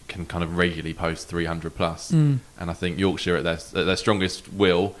kind of regularly post 300 plus. And I think Yorkshire at their strongest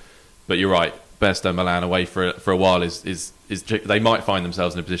will, but you're right, Bairstow Malan away for a while is they might find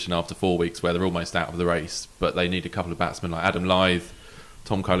themselves in a position after 4 weeks where they're almost out of the race, but they need a couple of batsmen like Adam Lythe,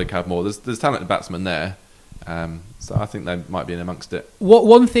 Tom Kohler-Cadmore. There's talented batsmen there. So I think they might be in amongst it.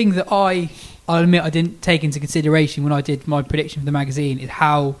 One thing that I'll admit I didn't take into consideration when I did my prediction for the magazine is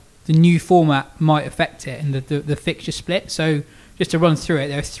how the new format might affect it and the fixture split. So just to run through it,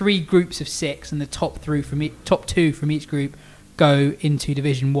 there are 3 groups of 6, and the top 2 from each group go into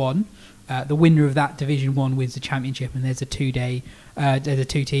Division 1. The winner of that Division 1 wins the championship, and there's a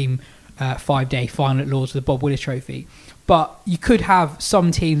 2-team 5-day final at Lords for the Bob Willis Trophy. But you could have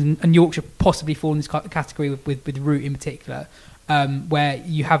some teams, and Yorkshire possibly fall in this category with Root in particular, where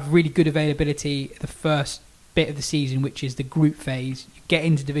you have really good availability the first bit of the season, which is the group phase. You get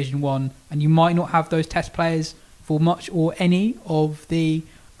into Division 1, and you might not have those Test players for much or any of the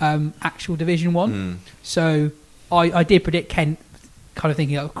actual Division 1. So I did predict Kent, kind of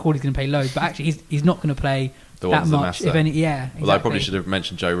thinking Crawley's going to play loads, but actually he's not going to play that much, if any. Yeah, exactly. Well, I probably should have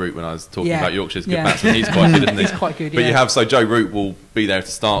mentioned Joe Root when I was talking about Yorkshire's good batsman. He's quite good, isn't he? He's quite good, But you have, so Joe Root will be there to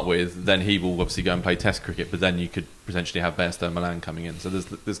start with, then he will obviously go and play Test cricket, but then you could potentially have Bairstow Malan coming in. So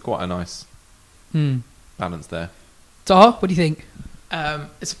there's quite a nice balance there. Taha, what do you think?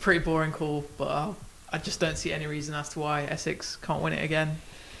 It's a pretty boring call, but I just don't see any reason as to why Essex can't win it again.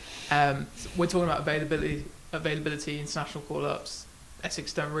 We're talking about availability, international call-ups.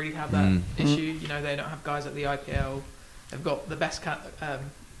 Essex don't really have that issue. You know, they don't have guys at the IPL. They've got the best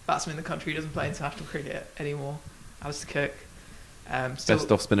batsman in the country who doesn't play international cricket anymore, Alistair Cook.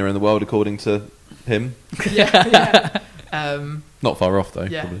 Best off spinner in the world, according to him. Yeah. Not far off though.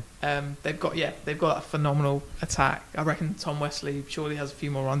 Yeah. Probably. They've got a phenomenal attack. I reckon Tom Wesley surely has a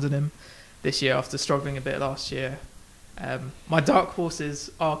few more runs in him this year after struggling a bit last year. My dark horses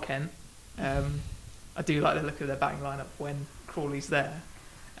are Kent. I do like the look of their batting lineup when Crawley's there.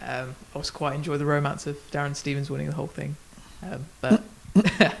 I also quite enjoy the romance of Darren Stevens winning the whole thing. But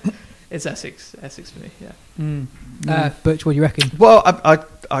it's Essex for me, yeah. Butch, what do you reckon? Well,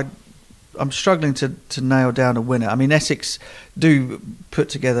 I'm struggling to nail down a winner. I mean, Essex do put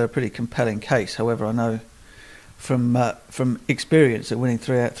together a pretty compelling case. However, I know from experience that winning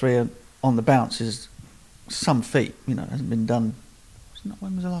 3 out 3 on the bounce is some feat. You know, it hasn't been done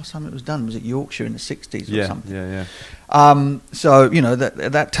When was the last time it was done? Was it Yorkshire in the 60s or something? Yeah. So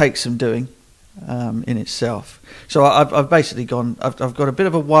that takes some doing in itself. So I've basically gone. I've got a bit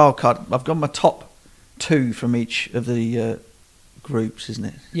of a wild card. I've got my top 2 from each of the groups, isn't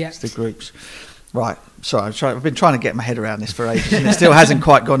it? Yeah, it's the groups. Right. Sorry, I've been trying to get my head around this for ages, and it still hasn't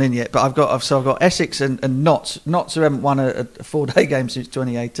quite gone in yet. But I've got Essex and Notts. Notts who haven't won a 4-day game since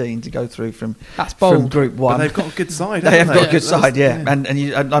 2018 to go through from Group 1. But they've got a good side. They have got a good side, yeah. And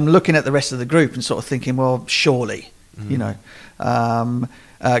I'm looking at the rest of the group and sort of thinking, well, surely, you know.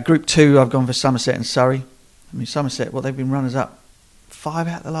 Group 2, I've gone for Somerset and Surrey. I mean, Somerset, they've been runners up 5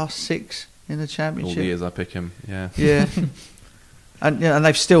 out of the last 6 in the Championship. All the years I pick him, yeah. Yeah. And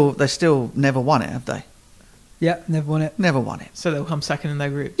they've still never won it, have they? Yeah, never won it. Never won it. So they'll come second in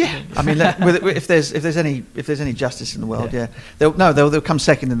their group. Yeah, I mean, if there's any justice in the world, they'll come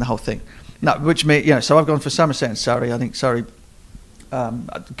second in the whole thing. No, which means so I've gone for Somerset and Surrey. I think Surrey,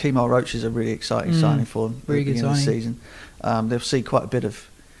 Kemal Roach is a really exciting signing for them. Very good signing. Of the season. They'll see quite a bit of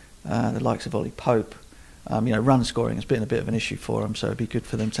the likes of Ollie Pope. Run scoring has been a bit of an issue for them, so it'd be good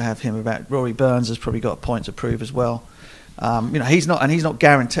for them to have him about. Rory Burns has probably got a point to prove as well. He's not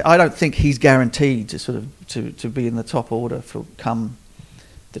guaranteed. I don't think he's guaranteed to sort of to be in the top order for come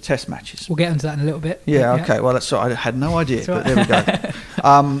the Test matches. We'll get into that in a little bit. Yeah. Okay. Well, I had no idea, but there we go.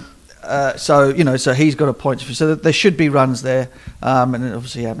 So he's got a point. So there should be runs there, and then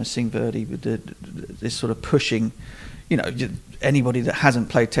obviously having Singh Verdi with this sort of pushing. Anybody that hasn't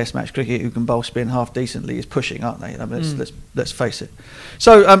played Test match cricket who can bowl spin half decently is pushing, aren't they? I mean, let's face it.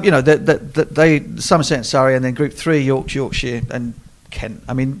 So they Somerset and Surrey, and then Group 3 Yorkshire and Kent.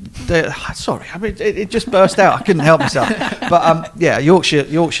 I mean, sorry, I mean it just burst out. I couldn't help myself. But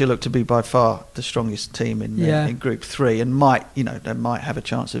Yorkshire look to be by far the strongest team in Group 3, and they might have a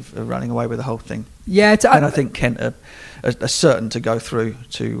chance of running away with the whole thing. Yeah, and I think Kent are certain to go through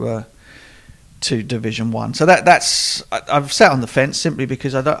to Division 1. So that's I've sat on the fence simply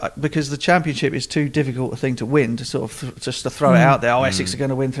because the Championship is too difficult a thing to win to sort of just to throw it out there. Essex are going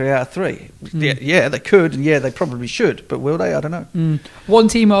to win 3 out of 3. Yeah, they could, and they probably should, but will they? I don't know. One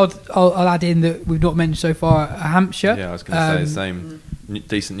team I'll add in that we've not mentioned so far, Hampshire. Yeah, I was going to say the same.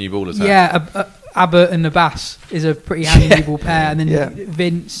 Decent new ballers. Abbott and Abbas is a pretty handy new ball pair, and then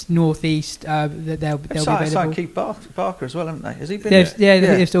Vince, North East, they'll be available. Signed Keith Barker as well, haven't they? Has he been there?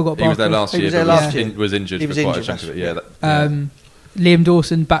 They've still got Barker. He was there last year. Was injured for quite a chunk of it. Liam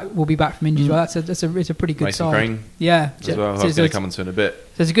Dawson will be back from injury. Well, it's a pretty good Mason side. Crane, as well. I was going to come onto in a bit.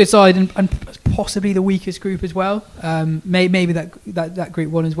 So it's a good side and possibly the weakest group as well. Maybe that Group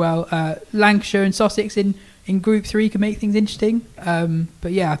 1 as well. Lancashire and Sussex in Group 3 can make things interesting.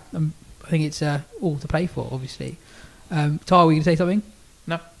 But yeah, I think it's all to play for, obviously. Tyro, were you going to say something?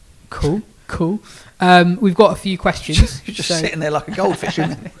 No. Cool. We've got a few questions. You're just sitting there like a goldfish,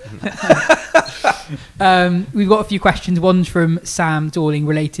 isn't it? We've got a few questions. One's from Sam Dorling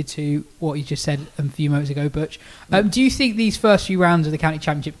related to what you just said a few moments ago, Butch. Do you think these first few rounds of the County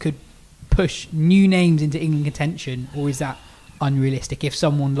Championship could push new names into England contention, or is that unrealistic? If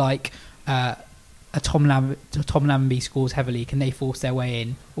someone like Tom Lamby scores heavily, can they force their way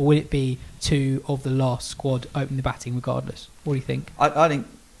in, or will it be 2 of the last squad opening the batting regardless? What do you think?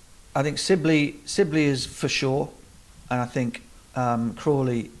 I think Sibley is for sure, and I think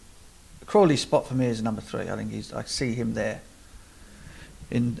Crawley's spot for me is number 3. I think I see him there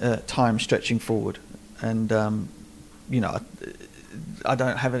in time stretching forward, and I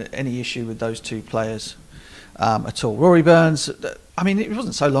don't have any issue with those 2 players at all. Rory Burns, I mean, it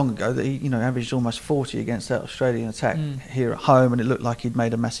wasn't so long ago that he averaged almost 40 against that Australian attack here at home, and it looked like he'd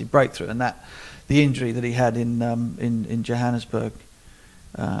made a massive breakthrough. And the injury that he had in Johannesburg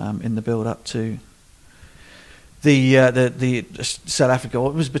in the build up to the South Africa,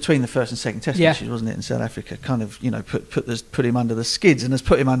 it was between the first and second Test matches, wasn't it? In South Africa, kind of put him under the skids and has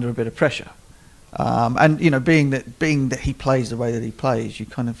put him under a bit of pressure. And being that he plays the way that he plays,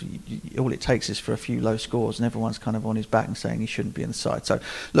 all it takes is for a few low scores, and everyone's kind of on his back and saying he shouldn't be in the side. So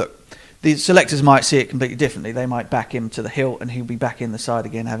look, the selectors might see it completely differently. They might back him to the hilt, and he'll be back in the side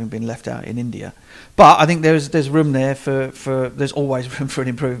again, having been left out in India. But I think there's room there for there's always room for an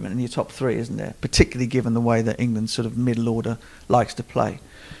improvement in your top 3, isn't there? Particularly given the way that England's sort of middle order likes to play.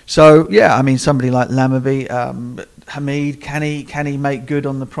 So yeah, I mean, somebody like Lammerby, Hamid, can he make good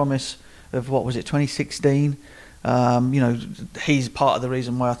on the promise of 2016? He's part of the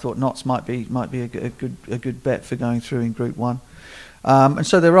reason why I thought Notts might be a good bet for going through in Group 1. And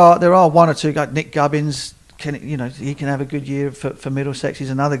so there are 1 or 2 guys. Nick Gubbins, he can have a good year for Middlesex. He's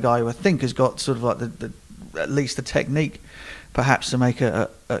another guy who I think has got sort of like at least the technique, perhaps, to make a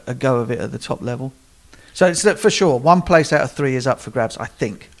go of it at the top level. So it's for sure 1 place out of 3 is up for grabs, I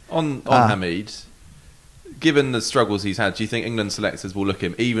think. On Hamid, given the struggles he's had, do you think England selectors will look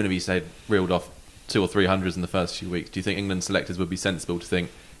at him, even if he reeled off 200 or 300s in the first few weeks? Do you think England selectors would be sensible to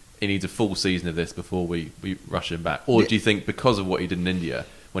think he needs a full season of this before we rush him back? Or do you think because of what he did in India,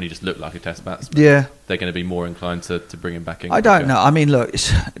 when he just looked like a test batsman, they're going to be more inclined to bring him back in? I don't know. I mean, look,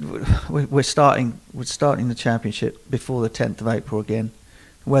 we're starting the championship before the 10th of April again.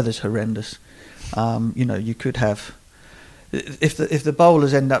 The weather's horrendous. You could have, if the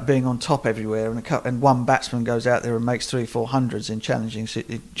bowlers end up being on top everywhere and one batsman goes out there and makes 300-400s in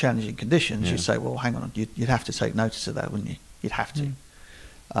challenging conditions, you'd say, well, hang on, you'd have to take notice of that, wouldn't you? You'd have to.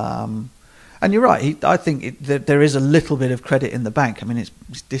 And you're right. I think there is a little bit of credit in the bank. I mean, it's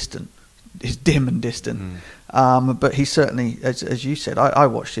distant, it's dim and distant. But he certainly, as you said, I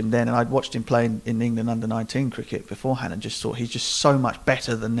watched him then, and I'd watched him playing in England under-19 cricket beforehand, and just thought he's just so much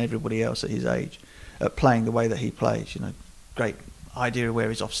better than everybody else at his age at playing the way that he plays. Great idea of where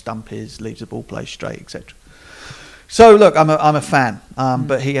his off stump is, leaves the ball play straight, etc. So look, I'm a fan,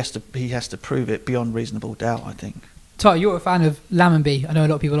 but he has to prove it beyond reasonable doubt, I think. Ty, you're a fan of Lammonby. I know a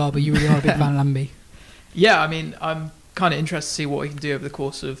lot of people are, but you really are a big fan of Lammonby. Yeah, I mean, I'm kind of interested to see what he can do over the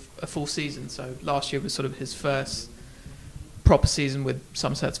course of a full season. So last year was sort of his first proper season with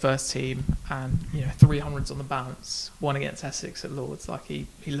Somerset's first team, and 300s on the bounce, one against Essex at Lords. Like he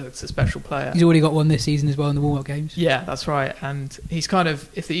looks a special player. He's already got one this season as well in the warm-up games. Yeah, that's right. And he's kind of,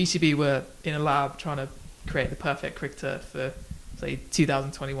 if the ECB were in a lab trying to create the perfect cricketer for, say,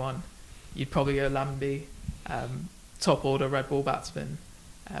 2021, you'd probably go Lammonby, top order red ball batsman.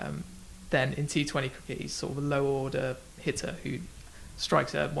 Then in T20 cricket, he's sort of a low order hitter who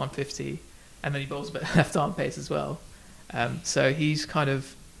strikes at 150, and then he bowls a bit of left arm pace as well. So he's kind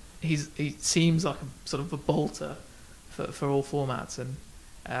of, he seems like a sort of a bolter for all formats. And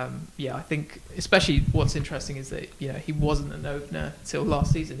I think especially what's interesting is that he wasn't an opener till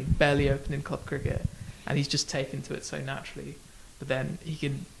last season. He barely opened in club cricket, and he's just taken to it so naturally. But then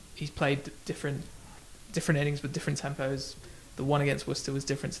he's played different innings with different tempos. The one against Worcester was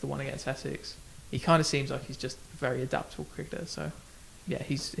different to the one against Essex. He kind of seems like he's just a very adaptable cricketer. So yeah,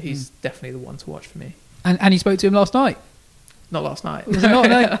 he's definitely the one to watch for me. And you spoke to him last night? Not last night. Was it not?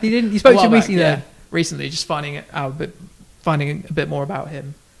 No, he didn't. You spoke to him recently, though. Recently, just finding a bit more about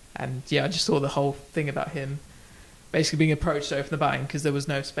him, and I just saw the whole thing about him basically being approached to open the batting because there was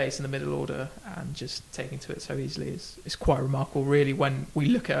no space in the middle order, and just taking to it so easily is quite remarkable, really. When we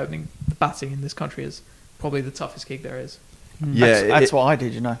look at opening the batting in this country as probably the toughest gig there is. Yeah, that's what I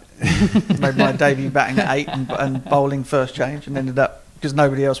did. Made my debut batting at 8 and bowling first change, and ended up because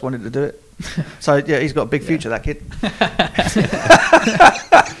nobody else wanted to do it. So yeah, he's got a big future, that kid.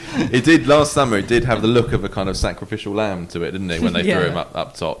 He did last summer. He did have the look of a kind of sacrificial lamb to it, didn't he? When they threw him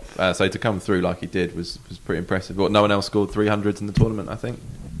up top. So to come through like he did was pretty impressive. But no one else scored 300s in the tournament, I think.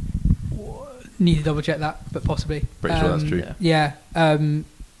 Need to double check that, but possibly. Pretty sure that's true. Yeah.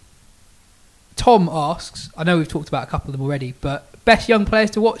 Tom asks, I know we've talked about a couple of them already, but best young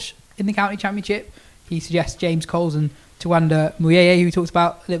players to watch in the county championship. He suggests James Coles and Tawanda Muyeye, who we talked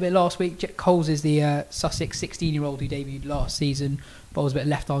about a little bit last week. Coles is the Sussex 16-year-old who debuted last season, bowls a bit of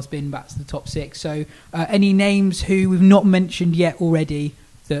left arm spin, bats to the top 6. So any names who we've not mentioned yet already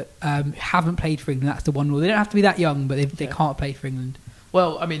that haven't played for England? That's the one rule. They don't have to be that young, but they can't play for England.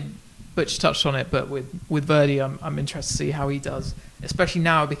 Well, I mean, Butch touched on it, but with Verdi, I'm interested to see how he does, especially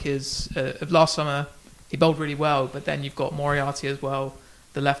now because of last summer he bowled really well, but then you've got Moriarty as well,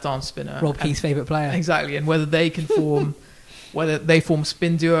 the left arm spinner, Rob Keith's favourite player. Exactly, and whether they can form whether they form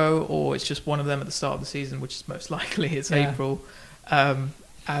spin duo or it's just one of them at the start of the season, which is most likely it's April,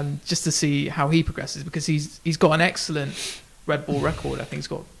 and just to see how he progresses, because he's got an excellent red ball record. I think he's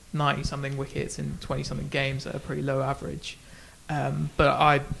got 90 something wickets in 20 something games at a pretty low average. But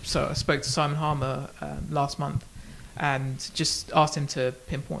I spoke to Simon Harmer last month and just asked him to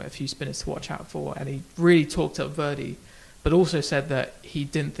pinpoint a few spinners to watch out for, and he really talked up Verdi, but also said that he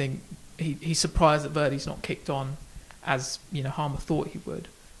didn't think he's surprised that Verdi's not kicked on as Harmer thought he would,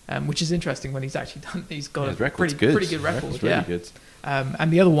 which is interesting when he's actually done. He's got a pretty good record. Really good.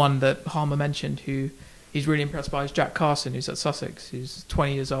 And the other one that Harmer mentioned, who he's really impressed by, is Jack Carson, who's at Sussex, who's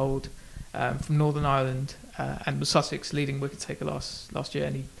 20 years old, from Northern Ireland, and was Sussex leading wicket taker last year.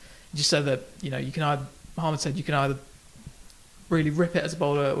 And he just said that Harmer said you can either really rip it as a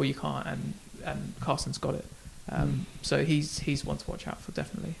bowler or you can't, and Carson's got it. So he's one to watch out for,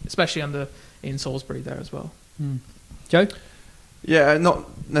 definitely, especially in Salisbury there as well. Joe? Yeah,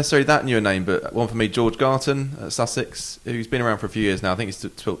 not necessarily that new a name, but one for me, George Garton at Sussex, who's been around for a few years now. I think he's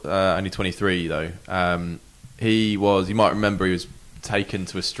only 23 though. You might remember, he was taken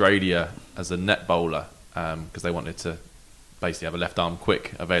to Australia as a net bowler because they wanted to basically have a left arm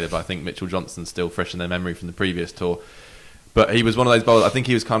quick available. I think Mitchell Johnson's still fresh in their memory from the previous tour. But he was one of those bowlers, I think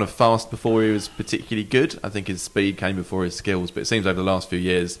he was kind of fast before he was particularly good. I think his speed came before his skills, but it seems over the last few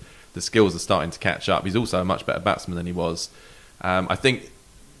years the skills are starting to catch up. He's also a much better batsman than he was. I think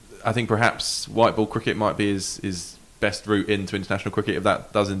perhaps white ball cricket might be his best route into international cricket if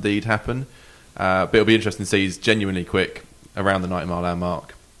that does indeed happen. But it'll be interesting to see. He's genuinely quick around the 90-mile-an-hour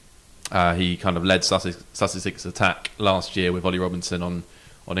mark. He kind of led Sussex's attack last year with Ollie Robinson on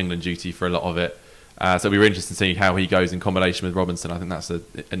England duty for a lot of it. So it'll be really interesting to see how he goes in combination with Robinson. I think that's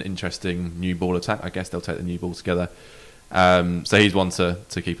an interesting new ball attack. I guess they'll take the new ball together. So he's one to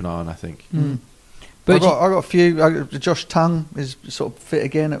keep an eye on, I think. Mm. But I got a few. Josh Tongue is sort of fit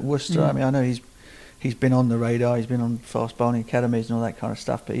again at Worcester. I mean, I know he's been on the radar. He's been on fast bowling academies and all that kind of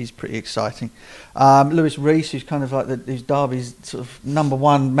stuff. But he's pretty exciting. Lewis Rees, who's kind of like who's Derby's sort of number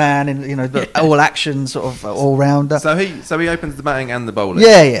one man in all action sort of all rounder. So he opens the batting and the bowling.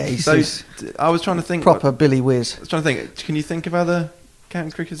 Yeah. I was trying to think proper Billy Whiz. I was trying to think. Can you think of other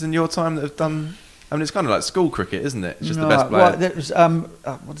county cricketers in your time that have done? I mean, it's kind of like school cricket, isn't it? It's just the best player. Well, there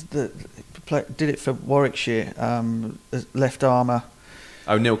was did it for Warwickshire, left armour.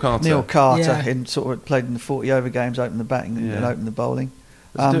 Oh, Neil Carter. Played in the 40 over games, opened the batting and opened the bowling.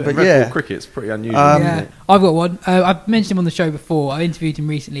 But red ball cricket's pretty unusual. Isn't it? I've got one. I've mentioned him on the show before. I interviewed him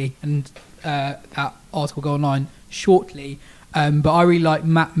recently, and that article will go online shortly. But I really like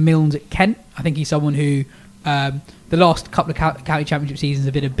Matt Milnes at Kent. I think he's someone who the last couple of county championship seasons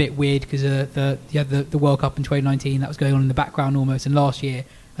have been a bit weird because the World Cup in 2019 that was going on in the background almost, and last year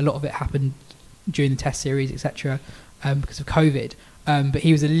a lot of it happened during the Test series, etc. Because of COVID. But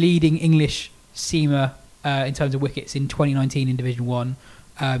he was a leading English seamer in terms of wickets in 2019 in Division 1.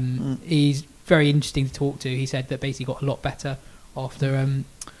 He's very interesting to talk to. He said that basically got a lot better after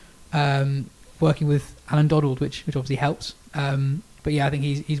working with Alan Donald, which obviously helps. But yeah, I think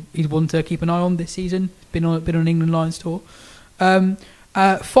he's one to keep an eye on this season. Been on England Lions tour.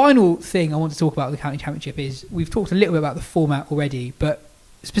 Final thing I want to talk about the county championship is we've talked a little bit about the format already, but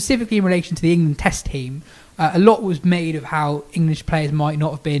specifically in relation to the England Test team, a lot was made of how English players might not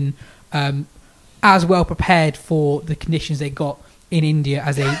have been as well prepared for the conditions they got in India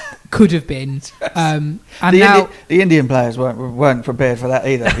as they could have been. And the Indian players weren't prepared for that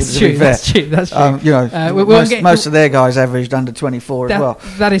either. That's true. That's true. Most of their guys averaged under 24 as well.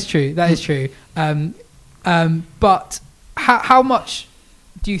 That is true. That is true. But how much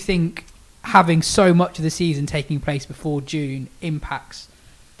do you think having so much of the season taking place before June impacts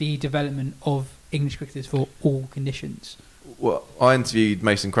the development of English cricketers for all conditions? Well, I interviewed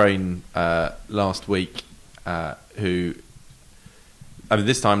Mason Crane last week, who, I mean,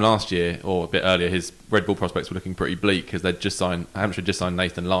 this time last year or a bit earlier, his red ball prospects were looking pretty bleak because Hampshire just signed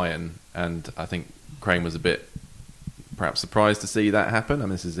Nathan Lyon, and I think Crane was a bit perhaps surprised to see that happen. I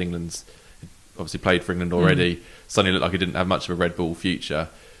mean, this is England's, obviously played for England already. Suddenly looked like he didn't have much of a red ball future.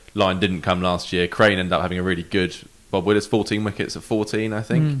 Lyon didn't come last year. Crane ended up having a really good Bob Willis, 14 wickets at 14, I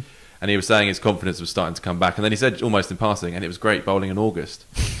think. And he was saying his confidence was starting to come back. And then he said, almost in passing, and it was great bowling in August.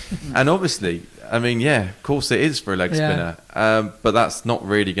 And obviously, I mean, yeah, of course it is for a leg spinner. But that's not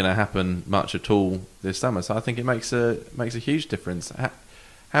really going to happen much at all this summer. So I think it makes a huge difference.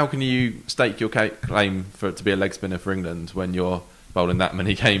 How can you stake your claim for it to be a leg spinner for England when you're bowling that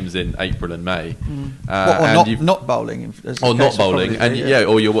many games in April and May, not bowling,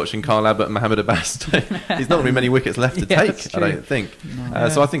 or you're watching Carl Abbott and Mohammed Abbas. There's not really many wickets left to take, I don't think.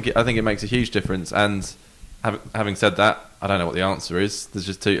 So I think it makes a huge difference. And having said that, I don't know what the answer is. There's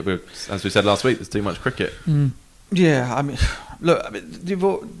just as we said last week, there's too much cricket. Yeah, I mean, look,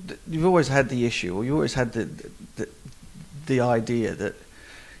 you've always had the issue, or you always had the idea that,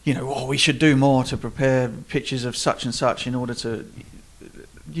 we should do more to prepare pitches of such and such in order to...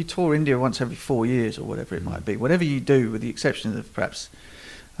 You tour India once every 4 years or whatever it might be. Whatever you do, with the exception of perhaps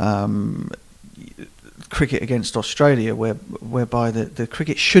cricket against Australia, whereby the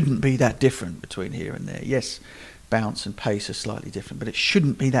cricket shouldn't be that different between here and there. Yes, bounce and pace are slightly different, but it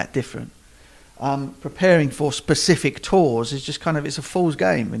shouldn't be that different. Preparing for specific tours is just it's a fool's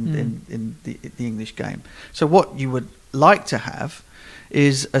game in the English game. So what you would like to have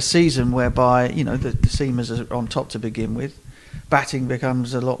is a season whereby the seamers are on top to begin with. Batting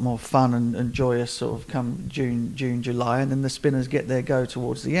becomes a lot more fun and joyous sort of come June, July, and then the spinners get their go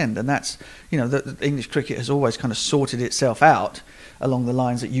towards the end. And that's the English cricket has always kind of sorted itself out along the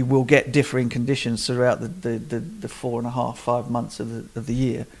lines that you will get differing conditions throughout the 4.5-5 months of the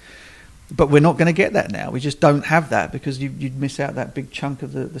year. But we're not going to get that now. We just don't have that because you'd miss out that big chunk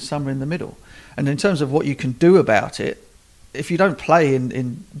of the summer in the middle. And in terms of what you can do about it, if you don't play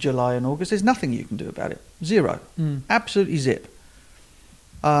in July and August, there's nothing you can do about it. Zero. Absolutely zip.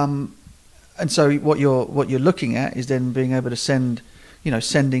 And so what you're looking at is then being able to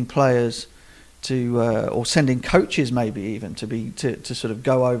sending players to or sending coaches maybe even to sort of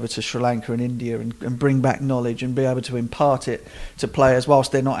go over to Sri Lanka and India and bring back knowledge and be able to impart it to players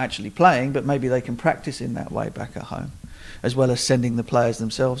whilst they're not actually playing, but maybe they can practice in that way back at home, as well as sending the players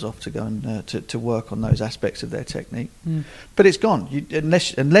themselves off to go and to work on those aspects of their technique. But it's gone.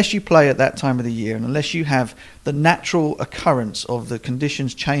 Unless you play at that time of the year, and unless you have the natural occurrence of the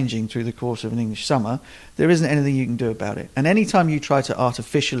conditions changing through the course of an English summer, there isn't anything you can do about it. And any time you try to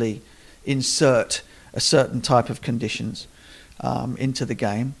artificially insert a certain type of conditions into the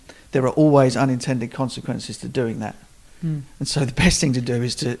game, there are always unintended consequences to doing that. And so the best thing to do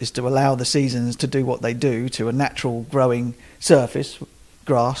is to allow the seasons to do what they do to a natural growing surface,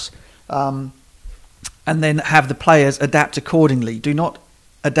 grass, and then have the players adapt accordingly. Do not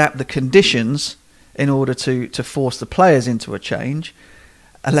adapt the conditions in order to force the players into a change.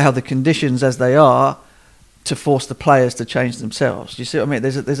 Allow the conditions as they are to force the players to change themselves. You see what I mean?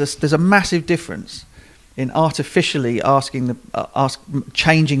 There's a massive difference in artificially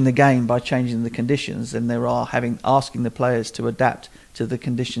changing the game by changing the conditions than there are asking the players to adapt to the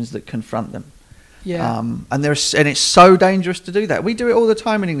conditions that confront them. Yeah. And it's so dangerous to do that. We do it all the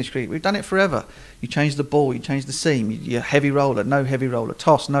time in English cricket. We've done it forever. You change the ball, you change the seam, you heavy roller, no heavy roller,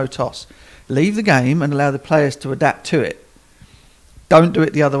 toss, no toss. Leave the game and allow the players to adapt to it. Don't do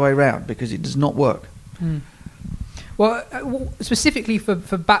it the other way around, because it does not work. Well, specifically for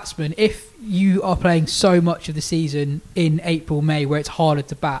batsmen, if you are playing so much of the season in April, May, where it's harder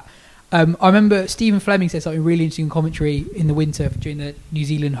to bat, I remember Stephen Fleming said something really interesting in commentary in the winter during the New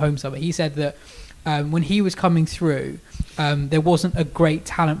Zealand home summer. He said that when he was coming through, there wasn't a great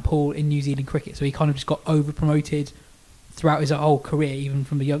talent pool in New Zealand cricket, so he kind of just got over-promoted throughout his whole career, even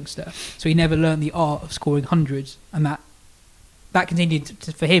from a youngster. So he never learned the art of scoring hundreds, and that continued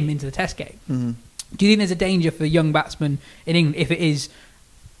for him into the Test game. Do you think there's a danger for young batsmen in England if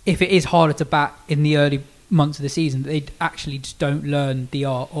it is harder to bat in the early months of the season, that they actually just don't learn the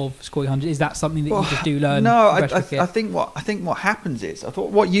art of scoring hundreds? Is that something that you just do learn? No, I think what happens is, I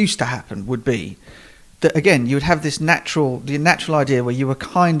thought what used to happen would be that, again, you would have the natural idea where you were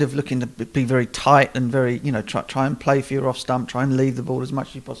kind of looking to be very tight and very, try and play for your off stump, try and leave the ball as much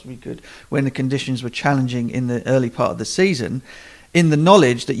as you possibly could when the conditions were challenging in the early part of the season, in the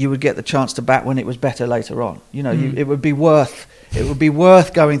knowledge that you would get the chance to bat when it was better later on. It would be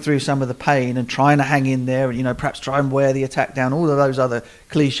worth going through some of the pain and trying to hang in there, and perhaps try and wear the attack down, all of those other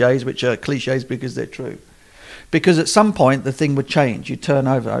cliches, which are cliches because they're true. Because at some point the thing would change. You'd turn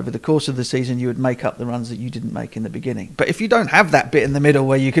over the course of the season, you would make up the runs that you didn't make in the beginning. But if you don't have that bit in the middle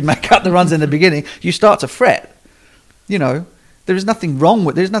where you could make up the runs in the beginning, you start to fret. There's nothing wrong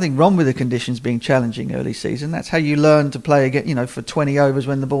with the conditions being challenging early season. That's how you learn to play again, for 20 overs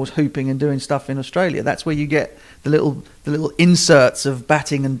when the ball's hooping and doing stuff in Australia. That's where you get the little inserts of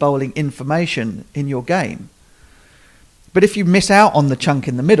batting and bowling information in your game. But if you miss out on the chunk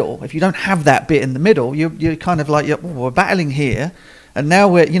in the middle, if you don't have that bit in the middle, you're kind of like, we're battling here, and now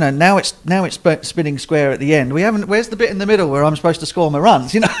now it's spinning square at the end. Where's the bit in the middle where I'm supposed to score my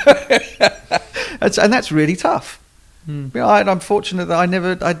runs? And that's really tough. I'm fortunate that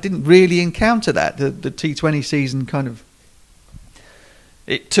I didn't really encounter that. The T20 season kind of,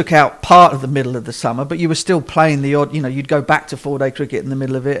 it took out part of the middle of the summer, but you were still playing the odd, you'd go back to 4-day cricket in the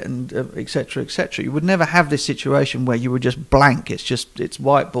middle of it, and et cetera, et cetera. You would never have this situation where you were just blank. It's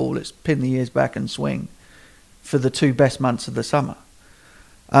white ball, it's pin the ears back and swing for the 2 best months of the summer.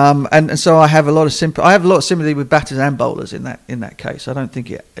 And so I have a lot of sympathy with batters and bowlers in that case. I don't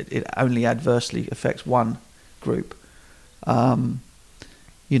think it only adversely affects one group. And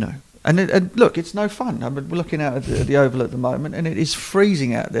look, it's no fun. I'm looking out at the Oval at the moment, and it is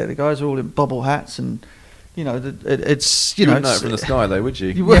freezing out there. The guys are all in bobble hats, and it's you wouldn't know it from the sky though, would you?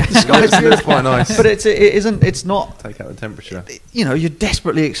 You would. The sky's quite nice, but it's not. Take out the temperature. You're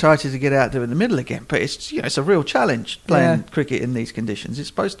desperately excited to get out there in the middle again, but it's a real challenge playing cricket in these conditions. It's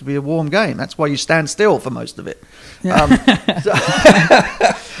supposed to be a warm game. That's why you stand still for most of it. Yeah.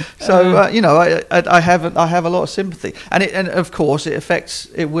 I have a lot of sympathy, and of course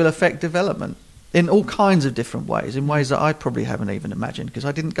it will affect development in all kinds of different ways, in ways that I probably haven't even imagined, because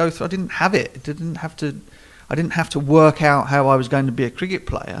I didn't have it. I didn't have to work out how I was going to be a cricket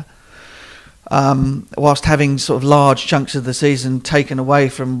player, whilst having sort of large chunks of the season taken away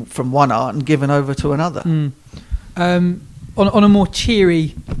from one art and given over to another. On a more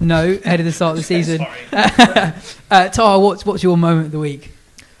cheery note, ahead of the start of the season, Tara, what's your moment of the week?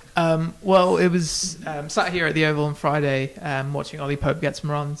 Well, it was sat here at the Oval on Friday watching Ollie Pope get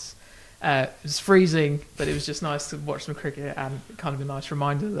some runs. It was freezing, but it was just nice to watch some cricket and kind of a nice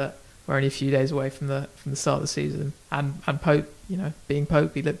reminder that we're only a few days away from the start of the season. And Pope, being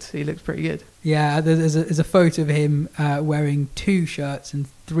Pope, he looked pretty good. Yeah, there's a photo of him wearing 2 shirts and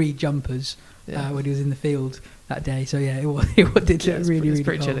 3 jumpers when he was in the field that day. So yeah, it did look really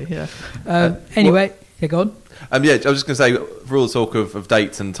pretty cold. chilly. Yeah. Anyway, go on. I was just going to say, for all the talk of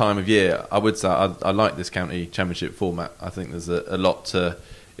dates and time of year, I would say I like this county championship format. I think there's a lot to.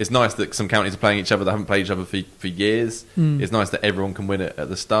 It's nice that some counties are playing each other that haven't played each other for years. It's nice that everyone can win it at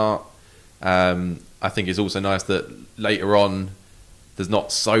the start. I think it's also nice that later on there's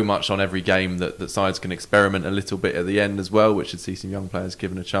not so much on every game that sides can experiment a little bit at the end as well, which should see some young players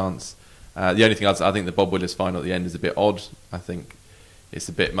given a chance. The only thing I think the Bob Willis final at the end is a bit odd. I think it's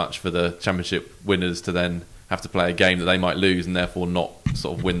a bit much for the championship winners to then have to play a game that they might lose and therefore not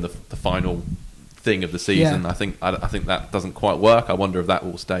sort of win the final thing of the season. I think that doesn't quite work. I wonder if that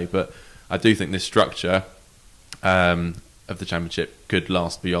will stay, but I do think this structure of the championship could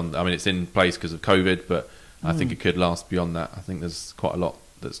last beyond. I mean, it's in place because of COVID, but I think it could last beyond that. I think there's quite a lot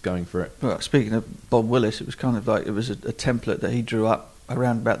that's going for it. Well, speaking of Bob Willis, it was kind of like it was a template that he drew up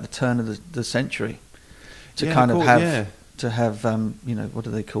around about the turn of the century to have what do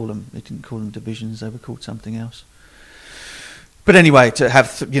they call them? They didn't call them divisions; they were called something else. But anyway, to have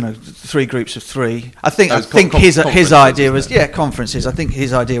 3 groups of 3, I think his idea was conferences. I think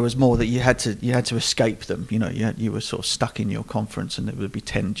his idea was more that you had to escape them. You were sort of stuck in your conference, and there would be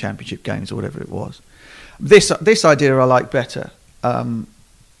 10 championship games or whatever it was. This idea I like better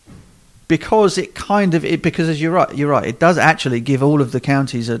because because as you're right, it does actually give all of the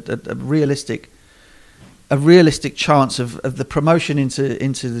counties a realistic chance of the promotion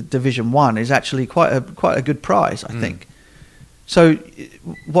into the Division 1 is actually quite a good prize, I think. So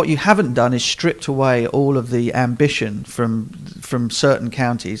what you haven't done is stripped away all of the ambition from certain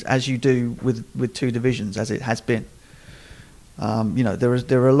counties, as you do with 2 divisions, as it has been.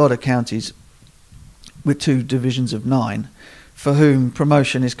 There are a lot of counties with 2 divisions of 9 for whom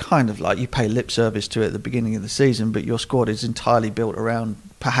promotion is kind of like you pay lip service to it at the beginning of the season, but your squad is entirely built around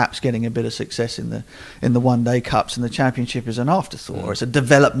perhaps getting a bit of success in the one-day cups, and the championship is an afterthought, or it's a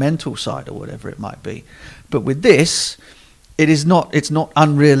developmental side or whatever it might be. But with this, it's not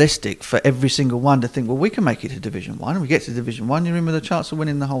unrealistic for every single one to think, well, we can make it to Division 1, and we get to Division 1, you're in with a chance of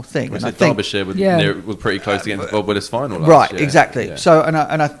winning the whole thing. And I think Derbyshire were pretty close against the Bob Willis final last year. Exactly. Yeah. So and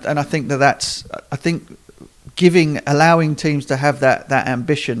I think that's allowing teams to have that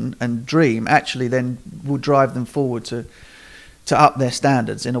ambition and dream actually then will drive them forward to up their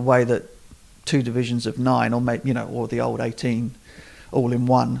standards in a way that 2 divisions of 9 or the old 18 all in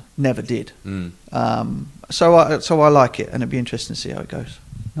one never did. So I like it, and it'd be interesting to see how it goes.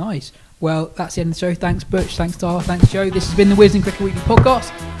 Nice. Well, that's the end of the show. Thanks, Butch. Thanks, Dar. Thanks, Joe. This has been the Wisden Cricket Weekly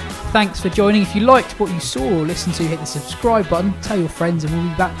Podcast. Thanks for joining. If you liked what you saw or listened to, hit the subscribe button, tell your friends, and we'll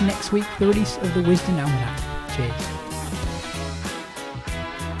be back next week for the release of the Wisden Almanac. Cheers.